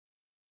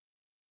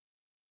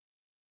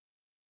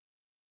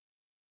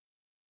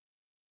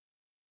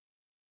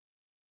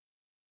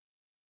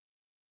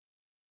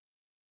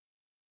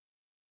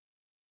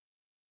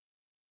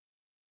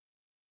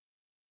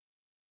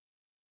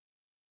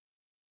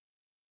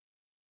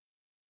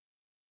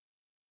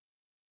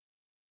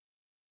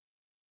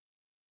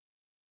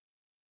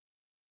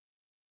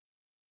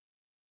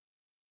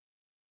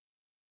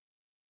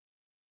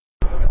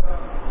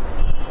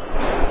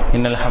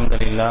إن الحمد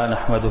لله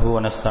نحمده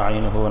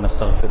ونستعينه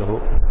ونستغفره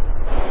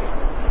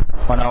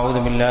ونعوذ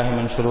بالله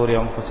من شرور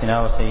أنفسنا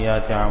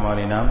وسيئات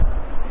أعمالنا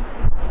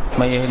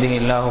من يهده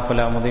الله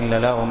فلا مضل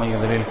له ومن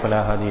يضلل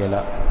فلا هادي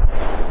له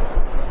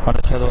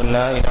ونشهد أن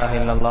لا إله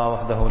إلا الله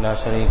وحده لا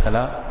شريك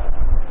له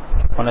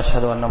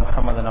ونشهد أن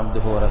محمدا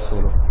عبده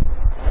ورسوله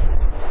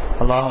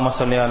اللهم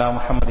صل على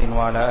محمد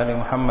وعلى آل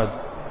محمد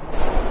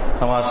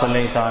كما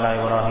صليت على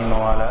إبراهيم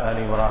وعلى آل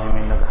إبراهيم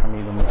إنك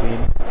حميد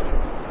مجيد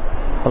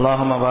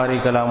اللهم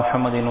بارك على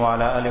محمد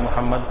وعلى آل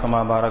محمد كما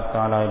باركت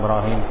على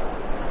إبراهيم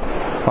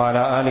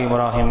وعلى آل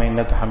إبراهيم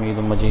إنك حميد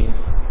مجيد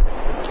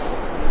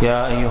يا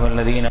أيها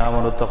الذين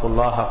آمنوا اتقوا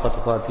الله حق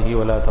تقاته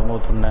ولا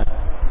تموتن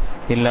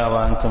إلا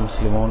وأنتم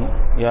مسلمون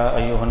يا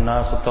أيها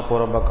الناس اتقوا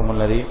ربكم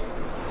الذي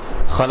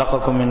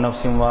خلقكم من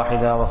نفس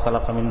واحدة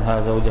وخلق منها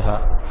زوجها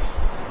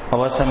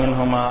وبث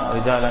منهما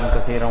رجالا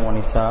كثيرا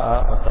ونساء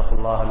واتقوا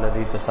الله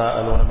الذي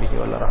تساءلون به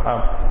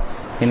والأرحام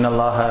إن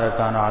الله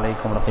كان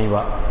عليكم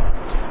رقيبا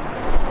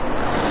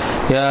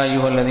يا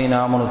أيها الذين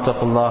آمنوا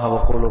اتقوا الله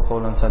وقولوا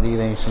قولا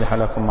سديدا يصلح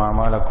لكم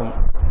أعمالكم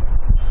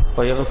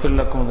ويغفر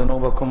لكم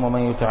ذنوبكم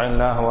ومن يطع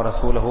الله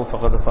ورسوله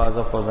فقد فاز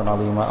فوزا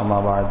عظيما أما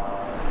بعد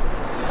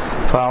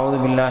فأعوذ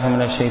بالله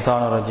من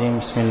الشيطان الرجيم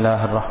بسم الله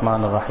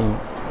الرحمن الرحيم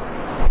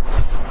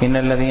إن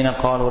الذين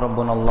قالوا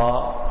ربنا الله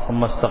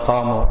ثم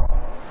استقاموا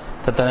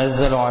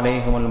تتنزل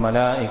عليهم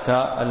الملائكة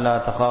ألا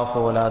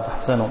تخافوا ولا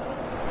تحزنوا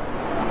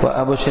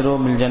وأبشروا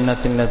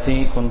بالجنة التي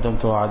كنتم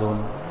توعدون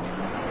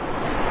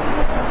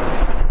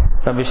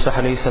رب اشرح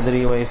لي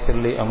صدري ويسر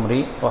لي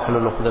أمري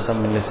واحلل عقدة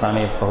من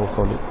لساني يفقهوا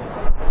قولي.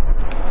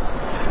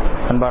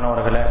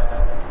 அன்பானவர்களே,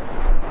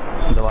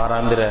 இந்த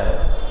வாராந்திர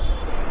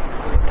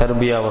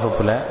தர்பியா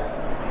வகுப்பில்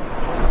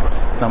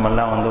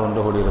நம்மெல்லாம்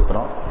ஒன்று கூடி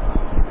இருக்கிறோம்.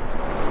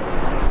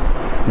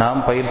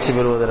 நாம் பயிற்சி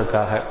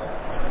பெறுவதற்காக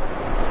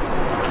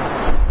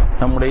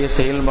நம்முடைய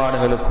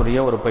செயல்பாடுகளுக்குரிய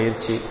ஒரு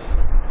பயிற்சி.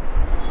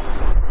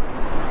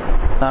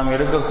 நாம்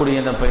எடுக்கக்கூடிய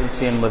இந்த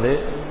பயிற்சி என்பது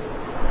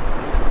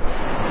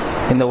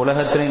இந்த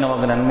உலகத்திலே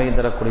நமக்கு நன்மை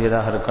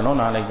தரக்கூடியதாக இருக்கணும்,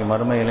 நாளைக்கு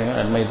மறுமையிலையும்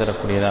நன்மை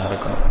தரக்கூடியதாக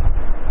இருக்கணும்.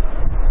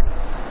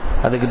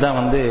 அதுக்கு தான்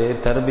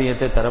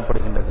தர்பியத்தை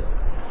தரப்படுகின்றது.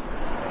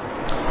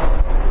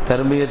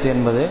 தர்பியத்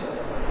என்பது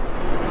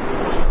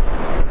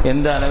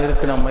எந்த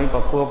அளவிற்கு நம்மை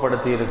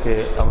பக்குவப்படுத்தி இருக்கு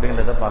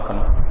அப்படின்றத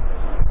பார்க்கணும்.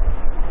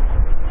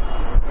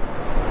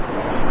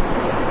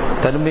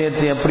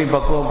 தர்பியத்தை எப்படி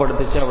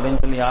பக்குவப்படுத்துச்சு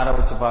அப்படின்னு சொல்லி யாரை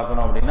வச்சு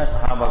பார்க்கணும் அப்படின்னா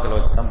சஹாபாக்களை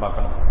வச்சு தான்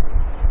பார்க்கணும்.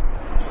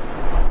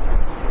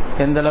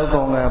 எந்த அளவுக்கு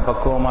அவங்க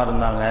பக்குவமா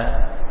இருந்தாங்க,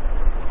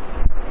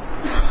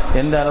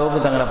 எந்த அளவுக்கு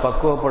தங்களை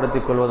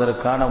பக்குவப்படுத்திக்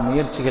கொள்வதற்கான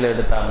முயற்சிகளை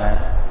எடுத்தாங்க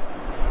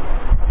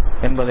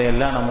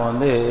என்பதையெல்லாம்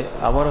நம்ம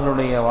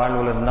அவர்களுடைய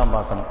வாழ்விலிருந்து தான்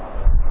பார்க்கணும்.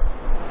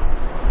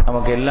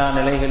 நமக்கு எல்லா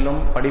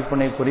நிலைகளிலும்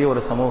படிப்பினைக்குரிய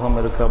ஒரு சமூகம்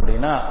இருக்கு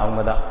அப்படின்னா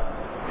அவங்க தான்,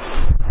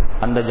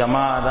 அந்த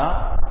ஜமா தான்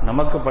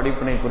நமக்கு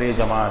படிப்பினைக்குரிய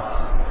ஜமாஅத்.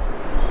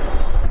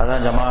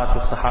 அதான்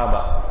ஜமாஅத்து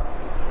சஹாபா.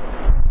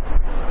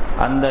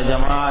 அந்த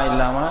ஜமா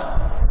இல்லாம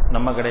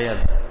நம்ம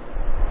கிடையாது.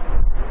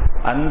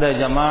 அந்த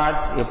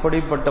ஜமாஅத்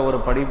எப்படிப்பட்ட ஒரு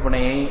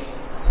படிப்பினையை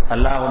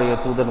அல்லாஹ்வுடைய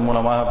தூதர்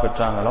மூலமாக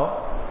பெற்றாங்களோ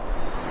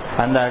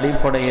அந்த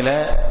அடிப்படையில்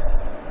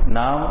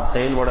நாம்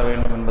செயல்பட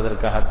வேண்டும்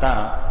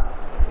என்பதற்காகத்தான்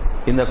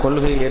இந்த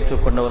கொள்கையை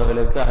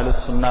ஏற்றுக்கொண்டவர்களுக்கு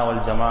அஹ்லுஸ் சுன்னா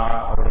வல் ஜமாஅ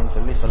அப்படின்னு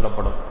சொல்லி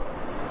சொல்லப்படும்.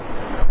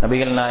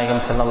 நபிகள்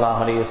நாயகம் ஸல்லல்லாஹு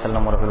அலைஹி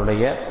வஸல்லம்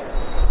அவர்களுடைய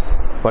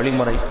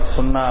வழிமுறை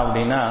சுன்னா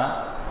அப்படின்னா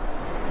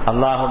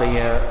அல்லாஹ்வுடைய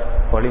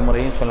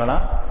வழிமுறையும்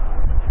சொல்லலாம்,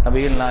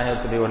 நபிகள்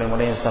நாயகத்துடைய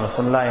வழிமுறையும் சொல்லலாம்.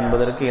 சுன்னா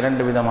என்பதற்கு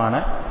இரண்டு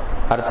விதமான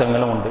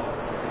அர்த்தங்களும் உண்டு.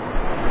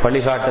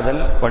 வழிகாட்டுதல்,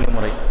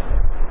 வழிமுறை.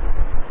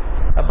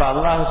 அப்ப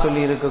அல்லாஹ்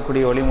சொல்லி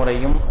இருக்கக்கூடிய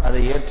வழிமுறையும்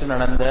அதை ஏற்று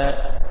நடந்த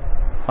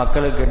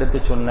மக்களுக்கு எடுத்து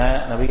சொன்ன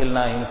நபிகள்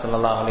நாயகம்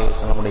ஸல்லல்லாஹு அலைஹி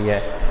வஸல்லம்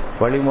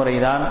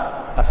வழிமுறைதான்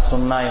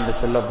அஸ்-சுன்னா என்று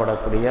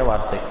சொல்லப்படக்கூடிய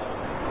வார்த்தை.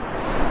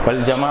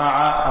 வல் ஜமாஅ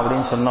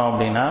அப்படின்னு சொன்னோம்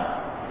அப்படின்னா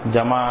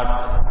ஜமாஅத்,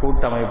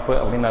 கூட்டமைப்பு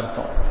அப்படின்னு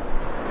அர்த்தம்.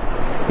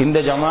 இந்த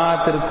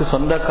ஜமாஅத்திற்கு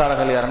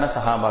சொந்தக்காரர்கள் யாருன்னா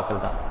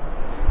சஹாபாக்கள் தான்.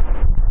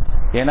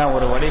 ஏன்னா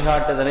ஒரு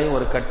வழிகாட்டுதலை,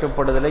 ஒரு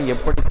கட்டுப்படுதலை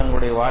எப்படி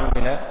தங்களுடைய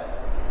வாழ்வில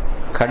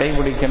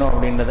கடைபிடிக்கணும்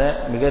அப்படின்றத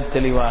மிக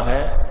தெளிவாக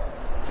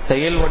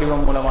செயல்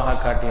வடிவம் மூலமாக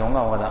காட்டியவங்க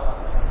அவங்க தான்.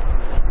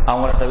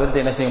 அவங்கள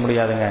தவிர்த்து என்ன செய்ய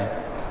முடியாதுங்க,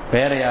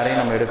 வேற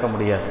யாரையும் நம்ம எடுக்க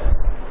முடியாது.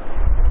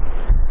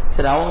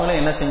 சரி, அவங்களும்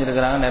என்ன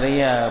செஞ்சிருக்கிறாங்க,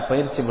 நிறைய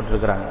பயிற்சி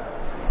பெற்றிருக்கிறாங்க.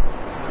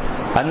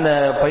 அந்த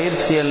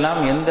பயிற்சி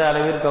எல்லாம் எந்த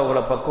அளவிற்கு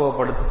அவங்களை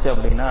பக்குவப்படுத்துச்சு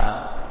அப்படின்னா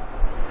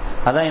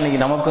அதான் இன்னைக்கு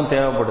நமக்கும்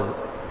தேவைப்படுது.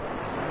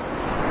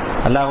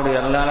 அல்லாஹ்வுடைய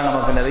அருளால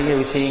நமக்கு நிறைய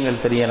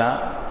விஷயங்கள் தெரியலாம்,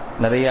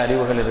 நிறைய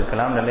அறிவுகள்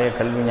இருக்கலாம், நிறைய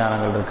கல்வி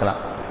ஞானங்கள் இருக்கலாம்.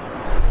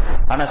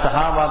 ஆனா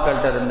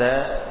சஹாபாக்கள்கிட்ட இருந்த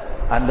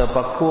அந்த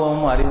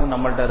பக்குவமும் அறிவும்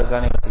நம்மள்கிட்ட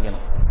இருக்கான்னு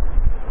யோசிக்கணும்.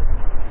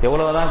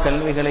 எவ்வளவுதான்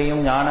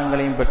கல்விகளையும்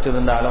ஞானங்களையும்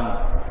பெற்றிருந்தாலும்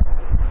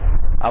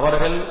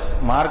அவர்கள்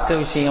மார்க்க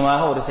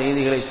விஷயமாக ஒரு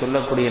செய்திகளை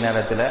சொல்லக்கூடிய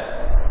நேரத்தில்,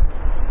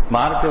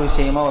 மார்க்க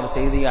விஷயமா ஒரு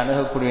செய்தியை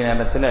அணுகக்கூடிய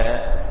நேரத்தில்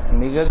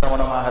மிக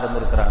கவனமாக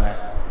இருந்திருக்கிறாங்க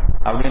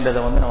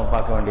அப்படின்றத நம்ம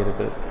பார்க்க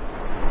வேண்டியிருக்கு.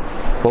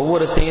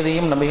 ஒவ்வொரு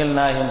செய்தியும் நபிகள்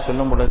நாயகம்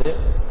சொல்லும் பொழுது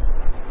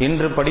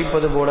இன்று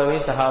படிப்பது போலவே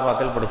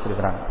சஹாபாக்கள்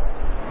படிச்சிருக்கிறாங்க.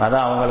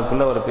 அதான்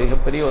அவங்களுக்குள்ள ஒரு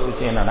மிகப்பெரிய ஒரு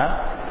விஷயம் என்னன்னா,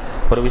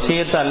 ஒரு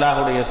விஷயத்தை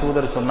அல்லாஹ்வுடைய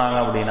தூதர் சொன்னாங்க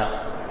அப்படின்னா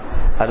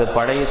அது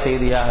பழைய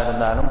செய்தியாக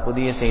இருந்தாலும்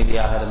புதிய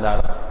செய்தியாக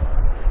இருந்தாலும்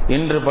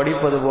இன்று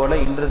படிப்பது போல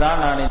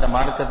இன்றுதான் நான் இந்த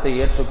மார்க்கத்தை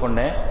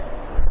ஏற்றுக்கொண்டேன்,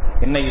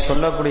 இன்னைக்கு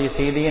சொல்லக்கூடிய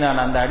செய்தியை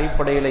நான் அந்த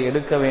அடிப்படையில்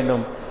எடுக்க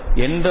வேண்டும்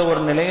என்ற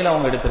ஒரு நிலையில்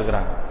அவங்க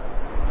எடுத்திருக்கிறாங்க.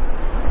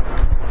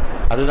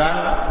 அதுதான்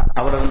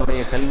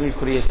அவர்களுடைய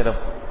கல்விக்குரிய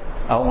சிறப்பு,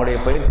 அவங்களுடைய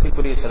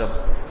பயிற்சிக்குரிய சிறப்பு.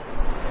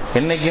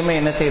 என்னைக்குமே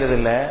என்ன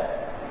செய்யறதில்லை,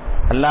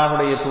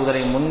 அல்லாஹ்வுடைய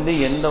தூதரை முந்தி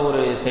எந்த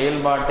ஒரு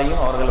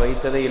செயல்பாட்டையும் அவர்கள்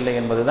வைத்ததே இல்லை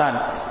என்பதுதான்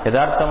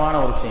யதார்த்தமான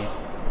ஒரு விஷயம்.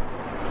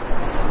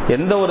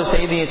 எந்த ஒரு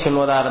செய்தியை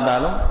சொல்வதா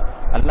இருந்தாலும்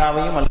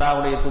அல்லாஹ்வையும்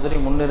அல்லாஹ்வுடைய தூதரை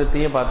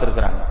முன்னிறுத்தியே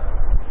பார்த்திருக்கிறாங்க.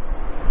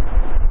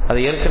 அது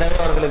ஏற்கனவே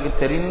அவர்களுக்கு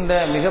தெரிந்த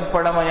மிக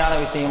பழமையான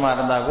விஷயமா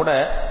இருந்தா கூட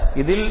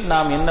இதில்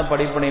நாம் என்ன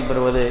படிப்பினை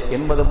பெறுவது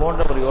என்பது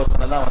போன்ற ஒரு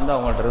யோசனை தான்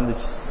அவங்கள்ட்ட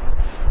இருந்துச்சு.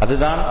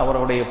 அதுதான்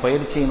அவருடைய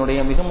பயிற்சியினுடைய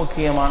மிக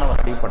முக்கியமான ஒரு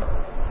அடிப்படை.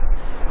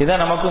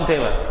 இதான் நமக்கும்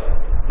தேவை.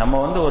 நம்ம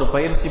ஒரு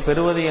பயிற்சி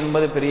பெறுவது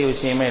என்பது பெரிய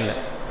விஷயமே இல்லை,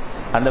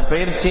 அந்த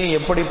பயிற்சியை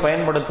எப்படி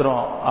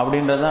பயன்படுத்துறோம்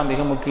அப்படின்றதுதான்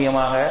மிக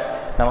முக்கியமாக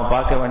நம்ம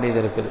பார்க்க வேண்டியது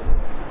இருக்குது.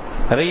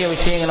 நிறைய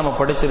விஷயங்கள் நம்ம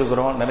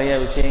படிச்சிருக்கிறோம், நிறைய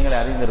விஷயங்களை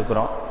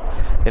அறிந்திருக்கிறோம்.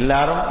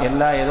 எல்லாரும்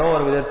ஏதோ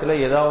ஒரு விதத்தில்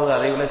ஏதாவது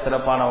அறிவில்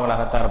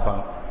சிறப்பானவங்களாகத்தான்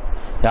இருப்பாங்க.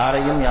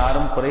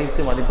 யாரும்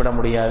குறைத்து மதிப்பிட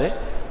முடியாது,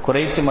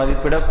 குறைத்து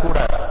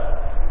மதிப்பிடக்கூடாது.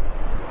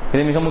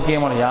 இது மிக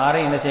முக்கியமான.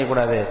 யாரையும் என்ன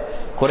செய்யக்கூடாது,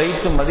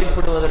 குறைத்து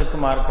மதிப்பிடுவதற்கு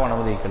மார்க்கம்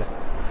அனுமதிக்கல.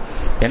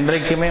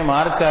 என்றைக்குமே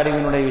மார்க்க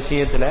அறிவினுடைய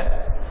விஷயத்துல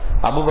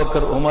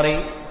அபூபக்கர் உமரை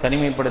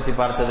தனிமைப்படுத்தி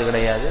பார்த்தது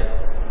கிடையாது,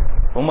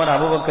 உமர்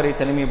அபூபக்கரை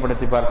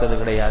தனிமைப்படுத்தி பார்த்தது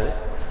கிடையாது.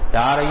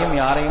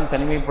 யாரையும்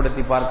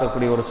தனிமைப்படுத்தி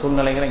பார்க்கக்கூடிய ஒரு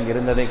சூழ்நிலைகள் இங்க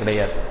இருந்ததே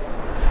கிடையாது.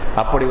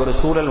 அப்படி ஒரு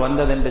சூழல்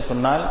வந்தது என்று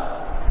சொன்னால்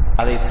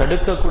அதை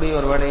தடுக்கக்கூடிய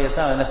ஒரு வேலையை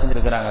தான் என்ன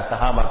செஞ்சிருக்கிறாங்க,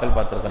 சஹாபாக்கள்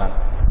பார்த்திருக்கிறாங்க.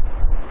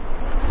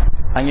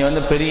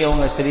 அங்கே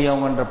பெரியவங்க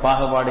சிறியவங்க என்ற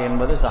பாகுபாடு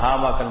என்பது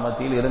சஹாபாக்கள்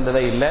மத்தியில்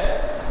இருந்ததே இல்லை.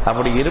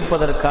 அப்படி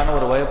இருப்பதற்கான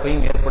ஒரு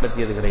வாய்ப்பையும்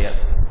ஏற்படுத்தியது கிடையாது.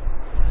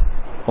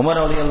 உமர்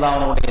ரலியல்லாஹு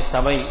அன்ஹுடைய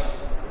சபை,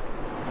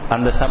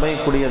 அந்த சபை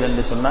கூடியது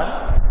என்று சொன்னால்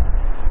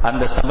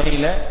அந்த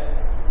சபையில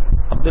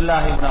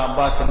அப்துல்லாஹ் இப்னு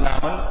அப்பாஸ்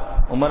இல்லாமல்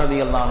உமர்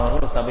ரலியல்லாஹு அன்ஹு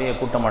அவர்கள் சபையை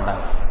கூட்ட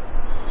மாட்டாங்க.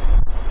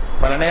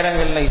 பல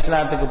நேரங்களில்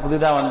இஸ்லாத்துக்கு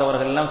புதிதாக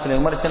வந்தவர்கள் எல்லாம் சில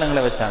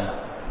விமர்சனங்களை வச்சாங்க.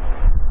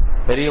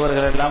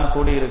 பெரியவர்கள் எல்லாம்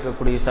கூடி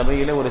இருக்கக்கூடிய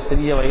சபையில ஒரு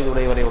சிறிய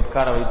வயதுடையவரை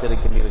உட்கார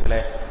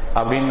வைத்திருக்கிறீர்களே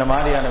அப்படின்ற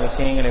மாதிரியான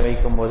விஷயங்களை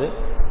வைக்கும் போது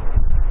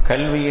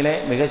கல்வியிலே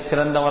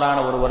மிகச்சிறந்தவரான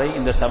ஒருவரை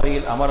இந்த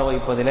சபையில் அமர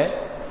வைப்பதிலே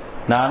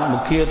நான்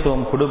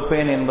முக்கியத்துவம்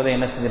கொடுப்பேன் என்பதை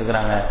என்ன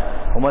செஞ்சிருக்கிறாங்க,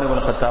 உமர்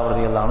இப்னு கத்தாப்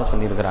ரலியல்லாஹு அன்ஹு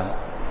சொல்லியிருக்கிறாங்க.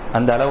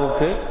 அந்த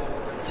அளவுக்கு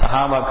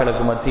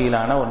சஹாபாக்களுக்கு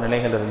மத்தியிலான ஒரு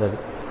நிலைகள் இருந்தது.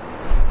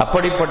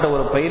 அப்படிப்பட்ட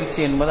ஒரு பயிற்சி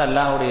என்பது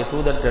அல்லாஹ்வுடைய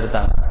தூதர்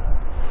எடுத்தாங்க.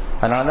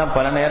 அதனாலதான்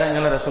பல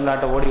நேரங்களில்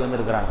ரசூலுல்லாஹ்ட்ட ஓடி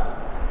வந்திருக்கிறாங்க,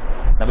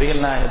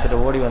 நபிகள் நாயகத்திட்ட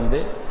ஓடி வந்து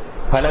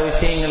பல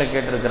விஷயங்களை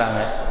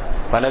கேட்டிருக்கிறாங்க,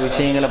 பல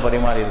விஷயங்களை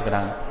பரிமாறி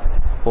இருக்கிறாங்க.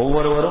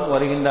 ஒவ்வொருவரும்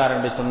வருகின்றார்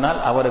என்று சொன்னால்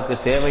அவருக்கு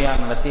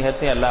தேவையான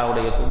நசீஹத்தை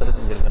அல்லாஹ்வுடைய தூதர்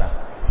செஞ்சிருக்கிறாங்க.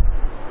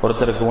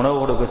 ஒருத்தருக்கு உணவு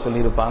கொடுக்க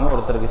சொல்லியிருப்பாங்க,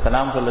 ஒருத்தருக்கு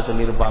சலாம் சொல்ல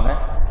சொல்லியிருப்பாங்க,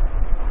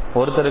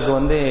 ஒருத்தருக்கு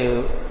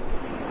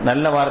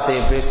நல்ல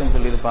வார்த்தையை பேசுன்னு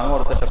சொல்லியிருப்பாங்க,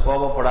 ஒருத்தர்கிட்ட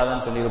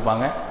கோபப்படாதன்னு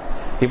சொல்லியிருப்பாங்க.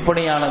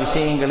 இப்படியான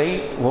விஷயங்களை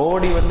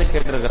ஓடி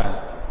கேட்டிருக்கிறாங்க.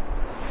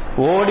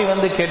 ஓடி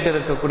கேட்டு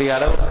இருக்கக்கூடிய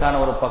அளவுக்கான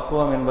ஒரு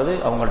பக்குவம் என்பது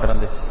அவங்கள்ட்ட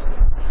இருந்துச்சு.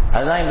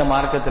 அதுதான் இந்த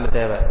மார்க்கத்தில்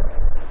தேவை.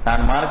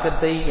 நான்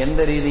மார்க்கத்தை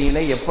எந்த ரீதியில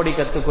எப்படி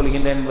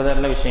கற்றுக்கொள்கின்றேன்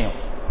என்பதல்ல விஷயம்,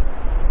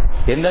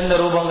 எந்தெந்த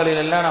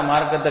ரூபங்களில் எல்லாம் நான்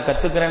மார்க்கத்தை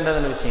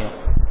கத்துக்கிறேன்றதுல விஷயம்,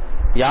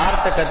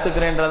 யார்கிட்ட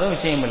கத்துக்கிறேன்றதும்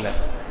விஷயம் இல்லை.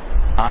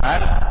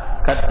 ஆனால்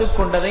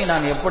கற்றுக்கொண்டதை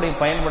நான் எப்படி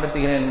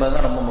பயன்படுத்துகிறேன்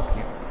என்பதுதான் ரொம்ப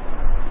முக்கியம்.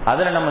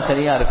 அதுல நம்ம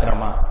சரியா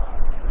இருக்கிறோமா,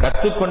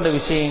 கற்றுக்கொண்ட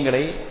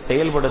விஷயங்களை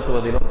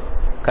செயல்படுத்துவதிலும்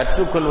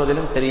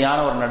கற்றுக்கொள்வதிலும் சரியான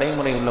ஒரு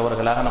நடைமுறை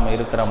உள்ளவர்களாக நம்ம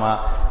இருக்கிறோமா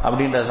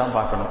அப்படின்றதான்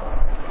பார்க்கணும்.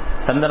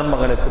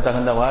 சந்தர்ப்பங்களுக்கு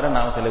தகுந்தவாறு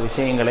நாம் சில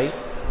விஷயங்களை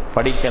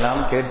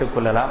படிக்கலாம்,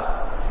 கேட்டுக்கொள்ளலாம்.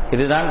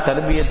 இதுதான்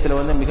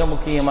தர்பியத்தில் மிக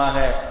முக்கியமாக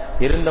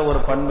இருந்த ஒரு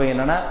பண்பு.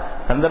 என்னன்னா,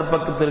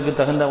 சந்தர்ப்பத்திற்கு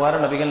தகுந்தவாறு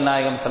நபிகள்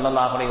நாயகம்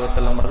ஸல்லல்லாஹு அலைஹி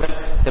வஸல்லம் அவர்கள்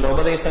சில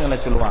உபதேசங்களை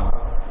சொல்லுவாங்க,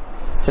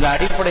 சில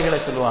அடிப்படைகளை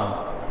சொல்லுவாங்க.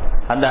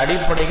 அந்த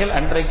அடிப்படைகள்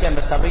அன்றைக்கு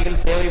அந்த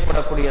சபையில்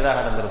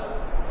தேவைப்படக்கூடியதாக இருந்திருக்கும்.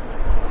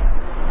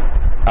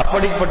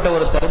 அப்படிப்பட்ட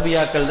ஒரு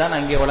தர்பியாக்கள் தான்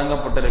அங்கே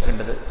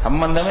வழங்கப்பட்டிருக்கின்றது.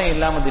 சம்பந்தமே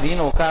இல்லாம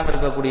திடீர்னு உட்கார்ந்து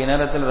இருக்கக்கூடிய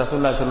நேரத்தில்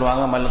ரசூலுல்லாஹ்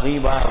சொல்லுவாங்க, மல்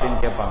கீபா அப்படின்னு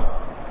கேட்பாங்க.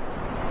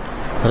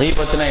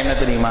 கீபத்னா என்ன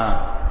தெரியுமா,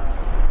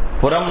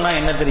 புறம்னா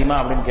என்ன தெரியுமா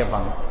அப்படின்னு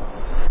கேட்பாங்க.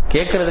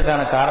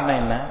 கேட்கறதுக்கான காரணம்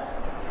என்ன,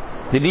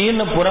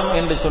 திடீர்னு புறம்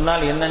என்று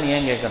சொன்னால் என்னன்னு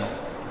ஏன் கேட்கணும்.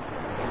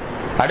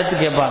 அடுத்து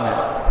கேட்பாங்க,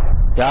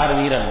 யார்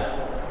வீரன்,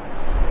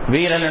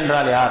 வீரன்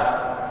என்றால் யார்,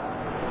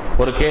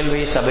 ஒரு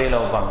கேள்வி சபையில்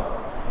வைப்பாங்க.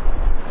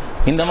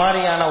 இந்த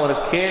மாதிரியான ஒரு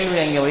கேள்வி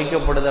அங்கே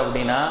வைக்கப்படுது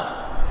அப்படின்னா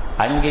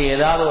அங்கே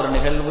ஏதாவது ஒரு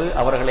நிகழ்வு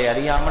அவர்களை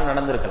அறியாமல்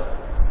நடந்திருக்கலாம்,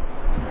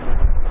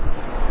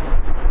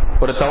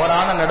 ஒரு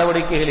தவறான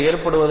நடவடிக்கைகள்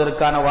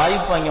ஏற்படுவதற்கான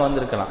வாய்ப்பு அங்கே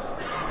வந்திருக்கலாம்.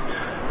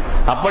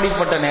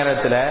 அப்படிப்பட்ட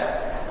நேரத்தில்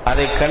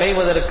அதை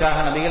களைவதற்காக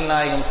நபிகள்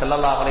நாயகம்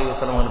ஸல்லல்லாஹு அலைஹி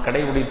வஸல்லம்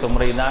கடைபிடித்த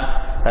முறைதான்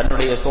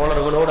தன்னுடைய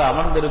தோழர்களோடு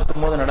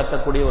அமர்ந்திருக்கும் போது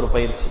நடத்தக்கூடிய ஒரு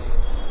பயிற்சி.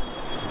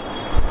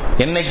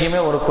 என்னைக்குமே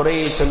ஒரு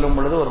குறையை சொல்லும்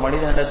பொழுது ஒரு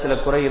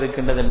மனிதனிடத்தில் குறை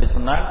இருக்கின்றது என்று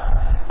சொன்னால்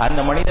அந்த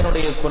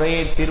மனிதனுடைய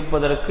குறையை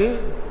தீர்ப்பதற்கு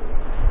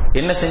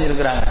என்ன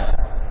செஞ்சிருக்கிறாங்க,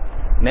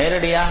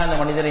 நேரடியாக அந்த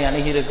மனிதரை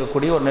அணுகி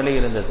இருக்கக்கூடிய ஒரு நிலை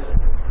இருந்தது.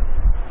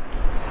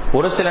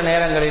 ஒரு சில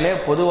நேரங்களிலே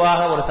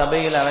பொதுவாக ஒரு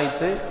சபையில்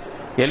அழைத்து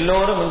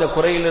எல்லோரும் இந்த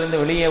குறையிலிருந்து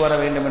வெளியே வர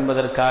வேண்டும்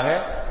என்பதற்காக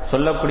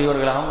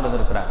சொல்லக்கூடியவர்களாகவும்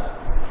இருந்திருக்கிறாங்க.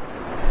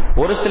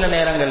 ஒரு சில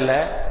நேரங்கள்ல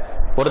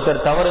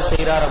ஒருத்தர் தவறு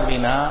செய்கிறார்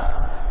அப்படின்னா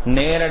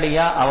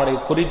நேரடியா அவரை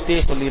குறித்தே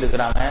சொல்லி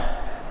இருக்கிறாங்க.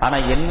 ஆனா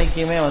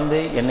என்னைக்குமே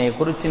என்னை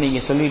குறிச்சு நீங்க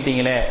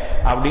சொல்லிட்டீங்களே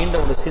அப்படின்ற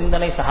ஒரு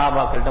சிந்தனை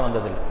சஹாபாக்கள்கிட்ட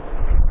வந்ததில்லை.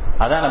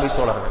 அதான் நபி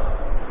தோழர்கள்.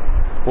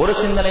 ஒரு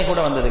சிந்தனை கூட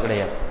வந்தது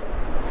கிடையாது.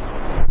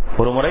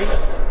 ஒரு முறை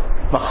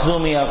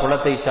மக்சூமியா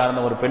குலத்தை சார்ந்த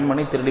ஒரு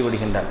பெண்மணி திருடி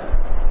விடுகின்றார்.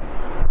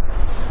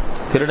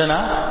 திருடனா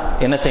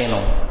என்ன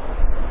செய்யணும்?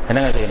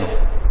 என்னங்க செய்யணும்?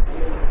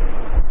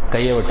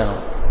 கையை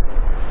வெட்டணும்.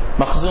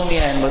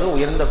 மக்சூமியா என்பது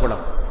உயர்ந்த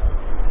குலம்.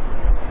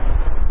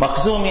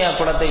 மக்சூமியா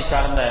குலத்தை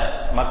சார்ந்த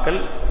மக்கள்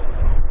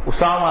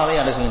உசாமாவை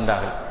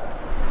அணுகுகின்றார்கள்.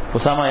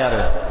 உசாமா யாரு?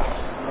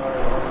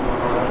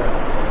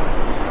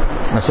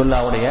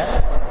 ரசூலுல்லாஹ்வுடைய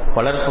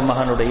வளர்ப்பு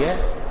மகனுடைய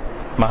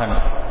மகன்.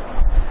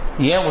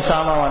 ஏன்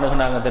உசாமாவை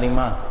அணுகுனாங்க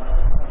தெரியுமா?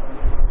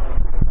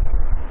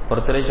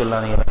 ஒருத்தரை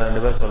சொல்லாதீங்க, 2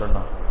 பேர்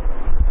சொல்லணும்.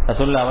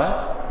 ரசூலுல்லாஹ்வை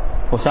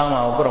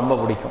உசாமாவுக்கு ரொம்ப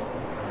பிடிக்கும்.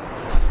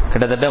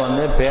 கிட்டத்தட்ட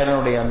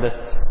பேரனுடைய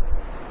அந்தஸ்து.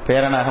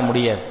 பேரனாக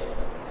முடியாது,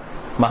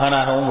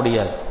 மகனாகவும்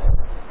முடியாது.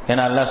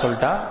 ஏன்னா அல்லாஹ்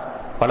சொல்லிட்டா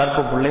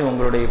வளர்ப்பு பிள்ளை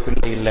உங்களுடைய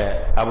பிள்ளை இல்லை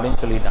அப்படின்னு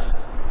சொல்லிட்டான்.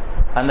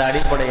 அந்த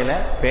அடிப்படையில்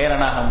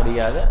பேரனாக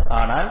முடியாது.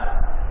 ஆனால்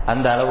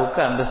அந்த அளவுக்கு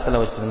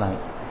அந்தஸ்துல வச்சிருந்தாங்க,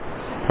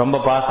 ரொம்ப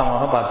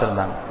பாசமாக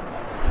பார்த்திருந்தாங்க.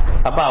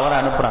 அப்ப அவரை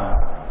அனுப்புறாங்க.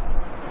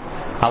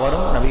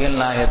 அவரும்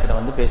நபிகள்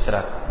நாயகத்தில்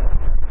பேசுறார்.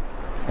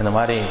 இந்த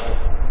மாதிரி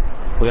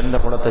உயர்ந்த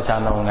குலத்தை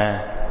சார்ந்தவங்க,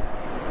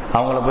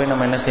 அவங்கள போய்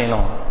நம்ம என்ன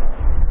செய்யணும்?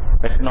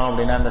 வெட்டணும்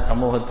அப்படின்னா அந்த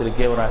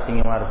சமூகத்திற்கே ஒரு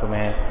அசிங்கமா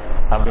இருக்குமே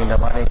அப்படின்ற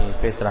மாதிரி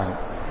பேசுறாங்க.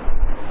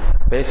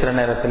 பேசுற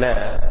நேரத்தில்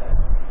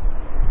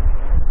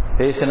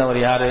பேசினவர்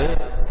யாரு?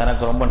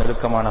 தனக்கு ரொம்ப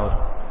நெருக்கமானவர்.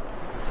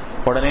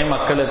 உடனே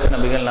மக்களுக்கு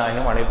நபிகள்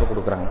நாயகம் அழைப்பு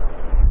கொடுக்குறாங்க.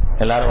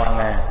 எல்லாரும்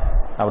வாங்க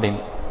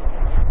அப்படின்னு.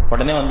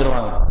 உடனே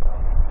வந்துருவாங்க.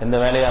 எந்த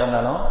வேலையா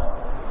இருந்தாலும்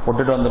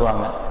விட்டுட்டு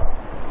வந்துருவாங்க.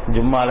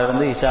 ஜும்மால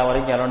இருந்து இஷா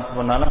வரைக்கும் அனௌன்ஸ்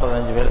பண்ணாலும்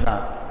 15 பேர்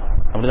தான்.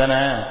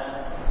 அப்படித்தானே?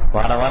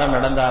 வாரம்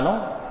நடந்தாலும்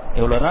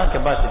இவ்வளவுதான்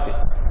கெப்பாசிட்டி.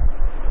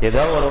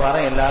 ஏதோ ஒரு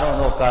வாரம்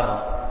எல்லாரும்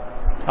உட்காரணும்,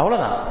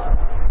 அவ்வளவுதான்.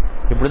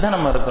 இப்படிதான்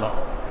நம்ம இருக்கிறோம்.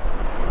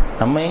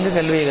 நம்ம எங்க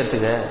கல்வியை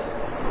கத்துக்க?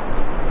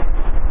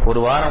 ஒரு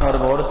வாரம்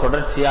வரும்போது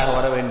தொடர்ச்சியாக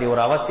வர வேண்டிய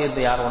ஒரு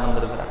அவசியத்தை யார்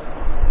உணர்ந்திருக்கிறார்?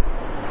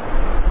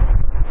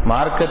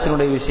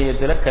 மார்க்கத்தினுடைய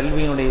விஷயத்துல,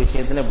 கல்வியினுடைய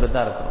விஷயத்துல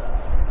இப்படித்தான் இருக்கிறோம்.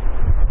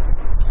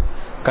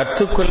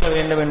 கற்றுக்கொள்ள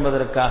வேண்டும்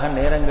என்பதற்காக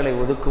நேரங்களை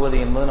ஒதுக்குவது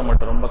என்பது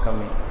நம்மகிட்ட ரொம்ப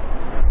கம்மி.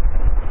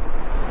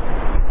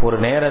 ஒரு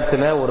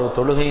நேரத்தில் ஒரு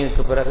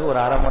தொழுகைக்கு பிறகு ஒரு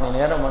அரை மணி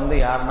நேரம்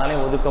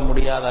யாருனாலையும் ஒதுக்க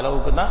முடியாத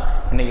அளவுக்கு தான்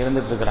இன்னைக்கு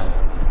இருந்துட்டு இருக்கிறாங்க.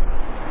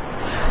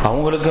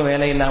 அவங்களுக்கு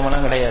வேலை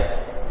இல்லாமலாம் கிடையாது.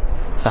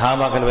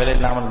 சஹாபாக்கள் வேலை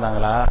இல்லாமல்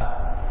இருந்தாங்களா?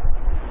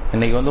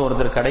 இன்னைக்கு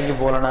ஒருத்தர் கடைக்கு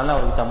போலனாலும்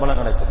அவருக்கு சம்பளம்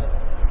கிடைச்சது.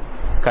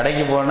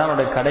 கடைக்கு போனா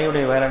அவருடைய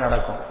கடையுடைய வேலை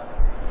நடக்கும்.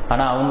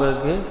 ஆனா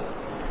அவங்களுக்கு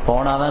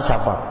போனாதான்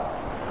சாப்பாடு.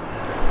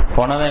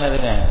 போனாதான்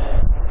என்னதுங்க?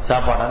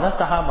 சாப்பாடு. அதான்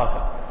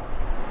சஹாபாக்கள்.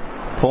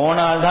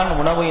 போனால்தான்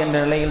உணவு என்ற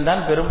நிலையில்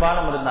தான்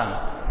பெரும்பாலும் இருந்தாங்க.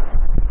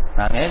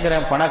 நான்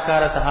கேட்கிறேன்,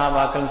 பணக்கார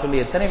சஹாபாக்கள் சொல்லி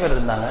எத்தனை பேர்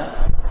இருந்தாங்க?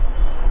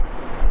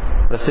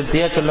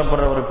 பிரசித்தியா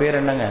சொல்லப்படுற ஒரு பேர்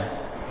என்னங்க?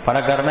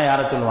 பணக்காரனா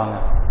யார சொல்லுவாங்க?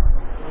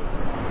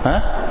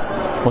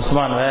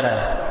 உஸ்மான் வேற,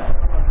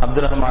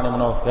 அப்துல் ரஹ்மான்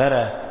இப்னு அவ்ஃப் வேற.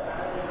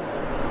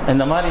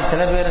 இந்த மாதிரி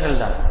சில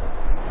பேர்கள் தான்.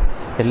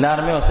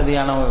 எல்லாருமே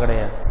வசதியானவங்க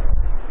கிடையாது.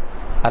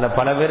 அதுல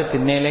பல பேர்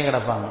திண்ணையிலே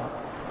கிடப்பாங்க.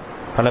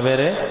 பல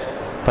பேர்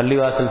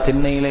பள்ளிவாசல்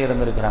திண்ணையிலே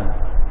இருந்திருக்கிறாங்க.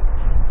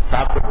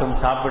 சாப்பிட்டும்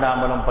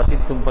சாப்பிடாமலும்,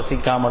 பசித்தும்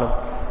பசிக்காமலும்,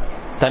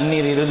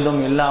 தண்ணீர் இருந்தும்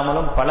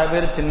இல்லாமலும் பல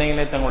பேர்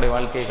திண்ணையிலே தங்களுடைய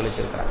வாழ்க்கையை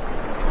கழிச்சிருக்கிறாங்க.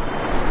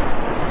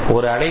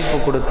 ஒரு அழைப்பு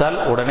கொடுத்தால்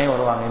உடனே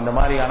வருவாங்க. இந்த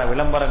மாதிரியான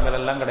விளம்பரங்கள்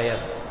எல்லாம்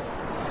கிடையாது,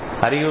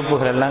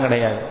 அறிவிப்புகள் எல்லாம்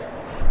கிடையாது.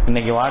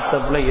 இன்னைக்கு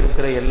வாட்ஸ்அப்ல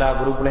இருக்கிற எல்லா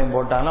குரூப்லையும்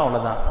போட்டாலும்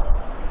அவ்வளவுதான்.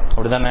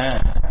 அப்படித்தானே?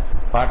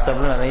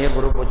 வாட்ஸ்அப்ல நிறைய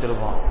குரூப்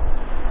வச்சிருப்போம்.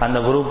 அந்த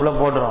குரூப்ல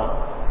போடுறோம்.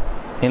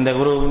 இந்த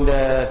குரூப், இந்த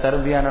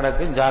தர்பியா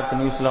நடக்கு, ஜாக்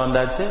நியூஸ்ல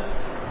வந்தாச்சு,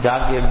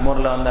 ஜாக்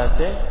எக்மோர்ல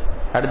வந்தாச்சு.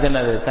 அடுத்து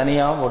என்னது?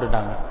 தனியாவும்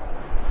போட்டுட்டாங்க.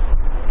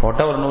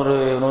 போட்ட ஒரு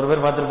 100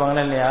 பேர்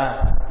பார்த்துருப்பாங்களா இல்லையா?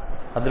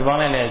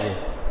 பார்த்துருப்பாங்களா இல்லையா ஜி?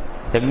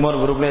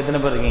 எக்மோர் குரூப்ல எத்தனை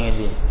பேர் இருக்கீங்க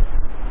ஜி?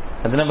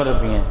 எத்தனை பேர்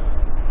இருப்பீங்க?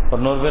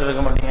 ஒரு 100 பேர்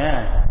இருக்க மாட்டீங்க?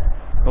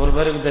 100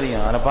 பேருக்கு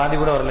தெரியும். அதில் பாதி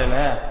கூட வரல.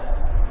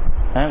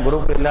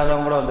 குரூப்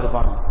இல்லாதவங்க கூட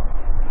வந்திருப்பாங்க.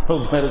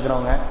 குரூப்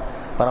இருக்கிறவங்க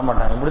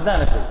வரமாட்டாங்க. இப்படித்தான்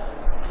இருக்கு.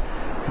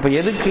 இப்ப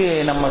எதுக்கு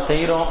நம்ம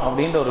செய்யறோம்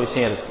அப்படின்ற ஒரு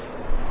விஷயம் இருக்கு.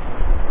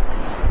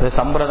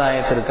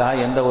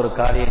 சம்பிரதாயத்திற்காக எந்த ஒரு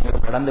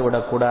காரியங்களும் நடந்து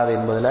விடக்கூடாது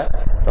என்பதுல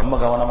ரொம்ப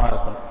கவனமா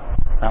இருக்கும்.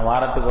 நான்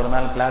வாரத்துக்கு ஒரு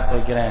நாள் கிளாஸ்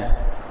வைக்கிறேன்,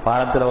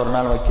 வாரத்தில் ஒரு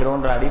நாள்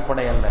வைக்கிறோன்ற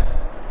அடிப்படை அல்ல.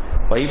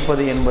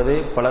 வைப்பது என்பது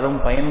பலரும்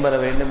பயன்பெற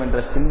வேண்டும் என்ற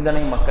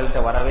சிந்தனை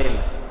மக்கள்கிட்ட வரவே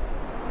இல்லை.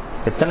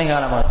 எத்தனை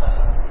காலமாச்சு,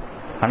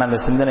 ஆனா அந்த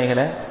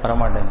சிந்தனைகளை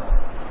வரமாட்டேங்க.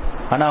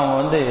 ஆனா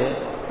அவங்க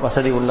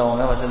வசதி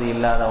உள்ளவங்க, வசதி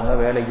இல்லாதவங்க,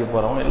 வேலைக்கு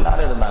போறவங்க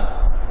எல்லாரும் இருந்தாங்க.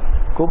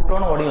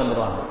 கூப்பிட்டோன்னு ஓடி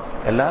வந்துடுவாங்க.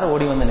 எல்லாரும்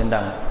ஓடி வந்து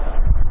நின்றாங்க.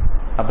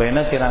 அப்ப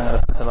என்ன செய்யறாங்க?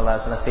 ரசூல் ஸல்லல்லாஹு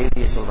அலைஹி வஸல்லம்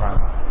செய்தியை சொல்றாங்க.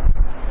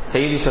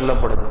 செய்தி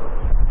சொல்லப்படுது.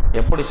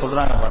 எப்படி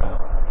சொல்றாங்க பாருங்க.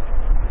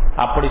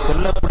 அப்படி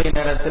சொல்லக்கூடிய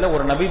நேரத்தில்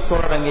ஒரு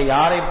நபித்தோழர் அங்கே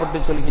யாரை பற்றி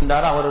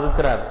சொல்கின்றாரோ அவர்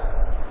இருக்கிறார்.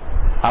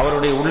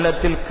 அவருடைய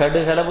உள்ளத்தில்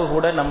கடுகளவு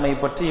கூட நம்மை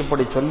பற்றி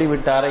இப்படி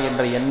சொல்லிவிட்டாரே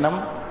என்ற எண்ணம்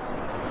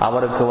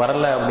அவருக்கு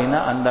வரல அப்படின்னா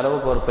அந்த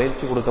அளவுக்கு ஒரு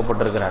பயிற்சி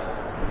கொடுக்கப்பட்டிருக்கிறார்.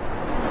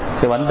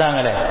 சரி,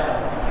 வந்தாங்களே,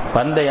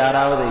 வந்த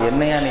யாராவது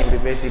என்னையா நீ இப்படி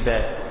பேசிட்ட,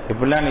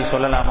 இப்படிலாம் நீ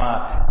சொல்லலாமா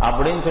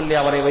அப்படின்னு சொல்லி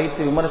அவரை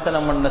வைத்து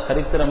விமர்சனம் பண்ண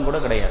சரித்திரம் கூட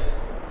கிடையாது.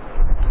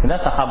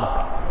 இதுதான் சஹாபா.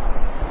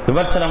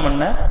 விமர்சனம்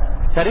பண்ண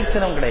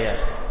சரித்திரம்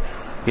கிடையாது.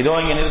 இதோ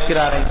இங்க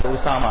நிற்கிறார் இந்த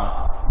உசாமா,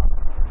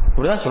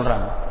 இப்படிதான்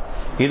சொல்றாங்க.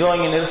 இதோ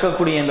இங்க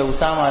நிற்கக்கூடிய இந்த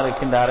உசாமா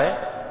இருக்கின்றார,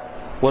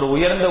 ஒரு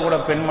உயர்ந்த கூட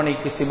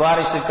பெண்மணிக்கு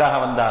சிபாரிசுக்காக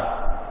வந்தார்.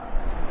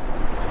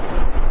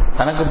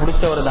 தனக்கு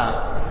பிடிச்சவர் தான்,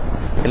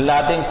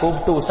 எல்லாத்தையும்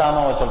கூப்பிட்டு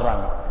உசாமாவை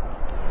சொல்றாங்க.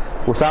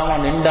 உசாமா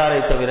நின்றாரை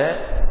தவிர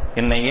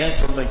என்னை ஏன்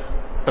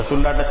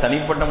சொல்லாட்ட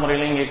தனிப்பட்ட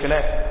முறையிலும் கேட்கல,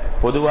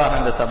 பொதுவாக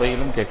அந்த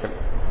சபையிலும் கேட்கல.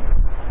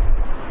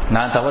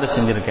 நான் தவறு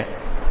செஞ்சிருக்கேன்,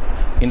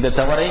 இந்த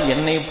தவறை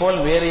என்னை போல்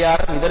வேறு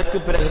யாரும் இதற்கு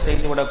பிறகு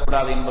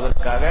செய்துவிடக்கூடாது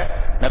என்பதற்காக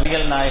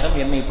நபிகள் நாயகம்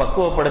என்னை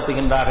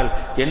பக்குவப்படுத்துகின்றார்கள்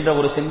என்ற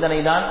ஒரு சிந்தனை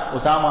தான்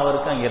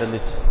உசாமாவிற்கு அங்க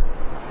இருந்துச்சு.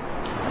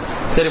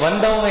 சரி,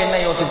 வந்தவங்க என்ன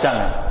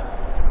யோசிச்சாங்க?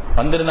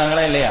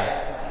 வந்திருந்தாங்களா இல்லையா?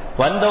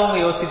 வந்தவங்க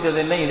யோசித்தது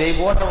என்ன? இதை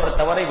போன்ற ஒரு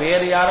தவறை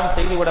வேறு யாரும்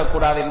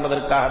செய்துவிடக்கூடாது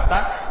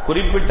என்பதற்காகத்தான்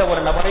குறிப்பிட்ட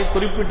ஒரு நபரை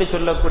குறிப்பிட்டு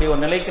சொல்லக்கூடிய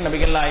ஒரு நிலைக்கு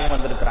நபிகள் நாயகம்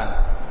வந்திருக்கிறாங்க.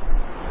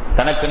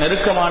 தனக்கு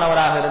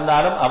நெருக்கமானவராக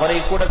இருந்தாலும் அவரை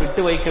கூட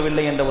விட்டு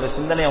வைக்கவில்லை என்ற ஒரு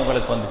சிந்தனை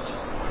அவங்களுக்கு வந்துச்சு.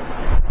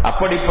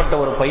 அப்படிப்பட்ட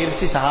ஒரு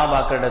பயிற்சி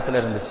சஹாபாக்களிடத்தில்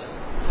இருந்துச்சு.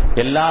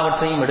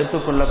 எல்லாவற்றையும்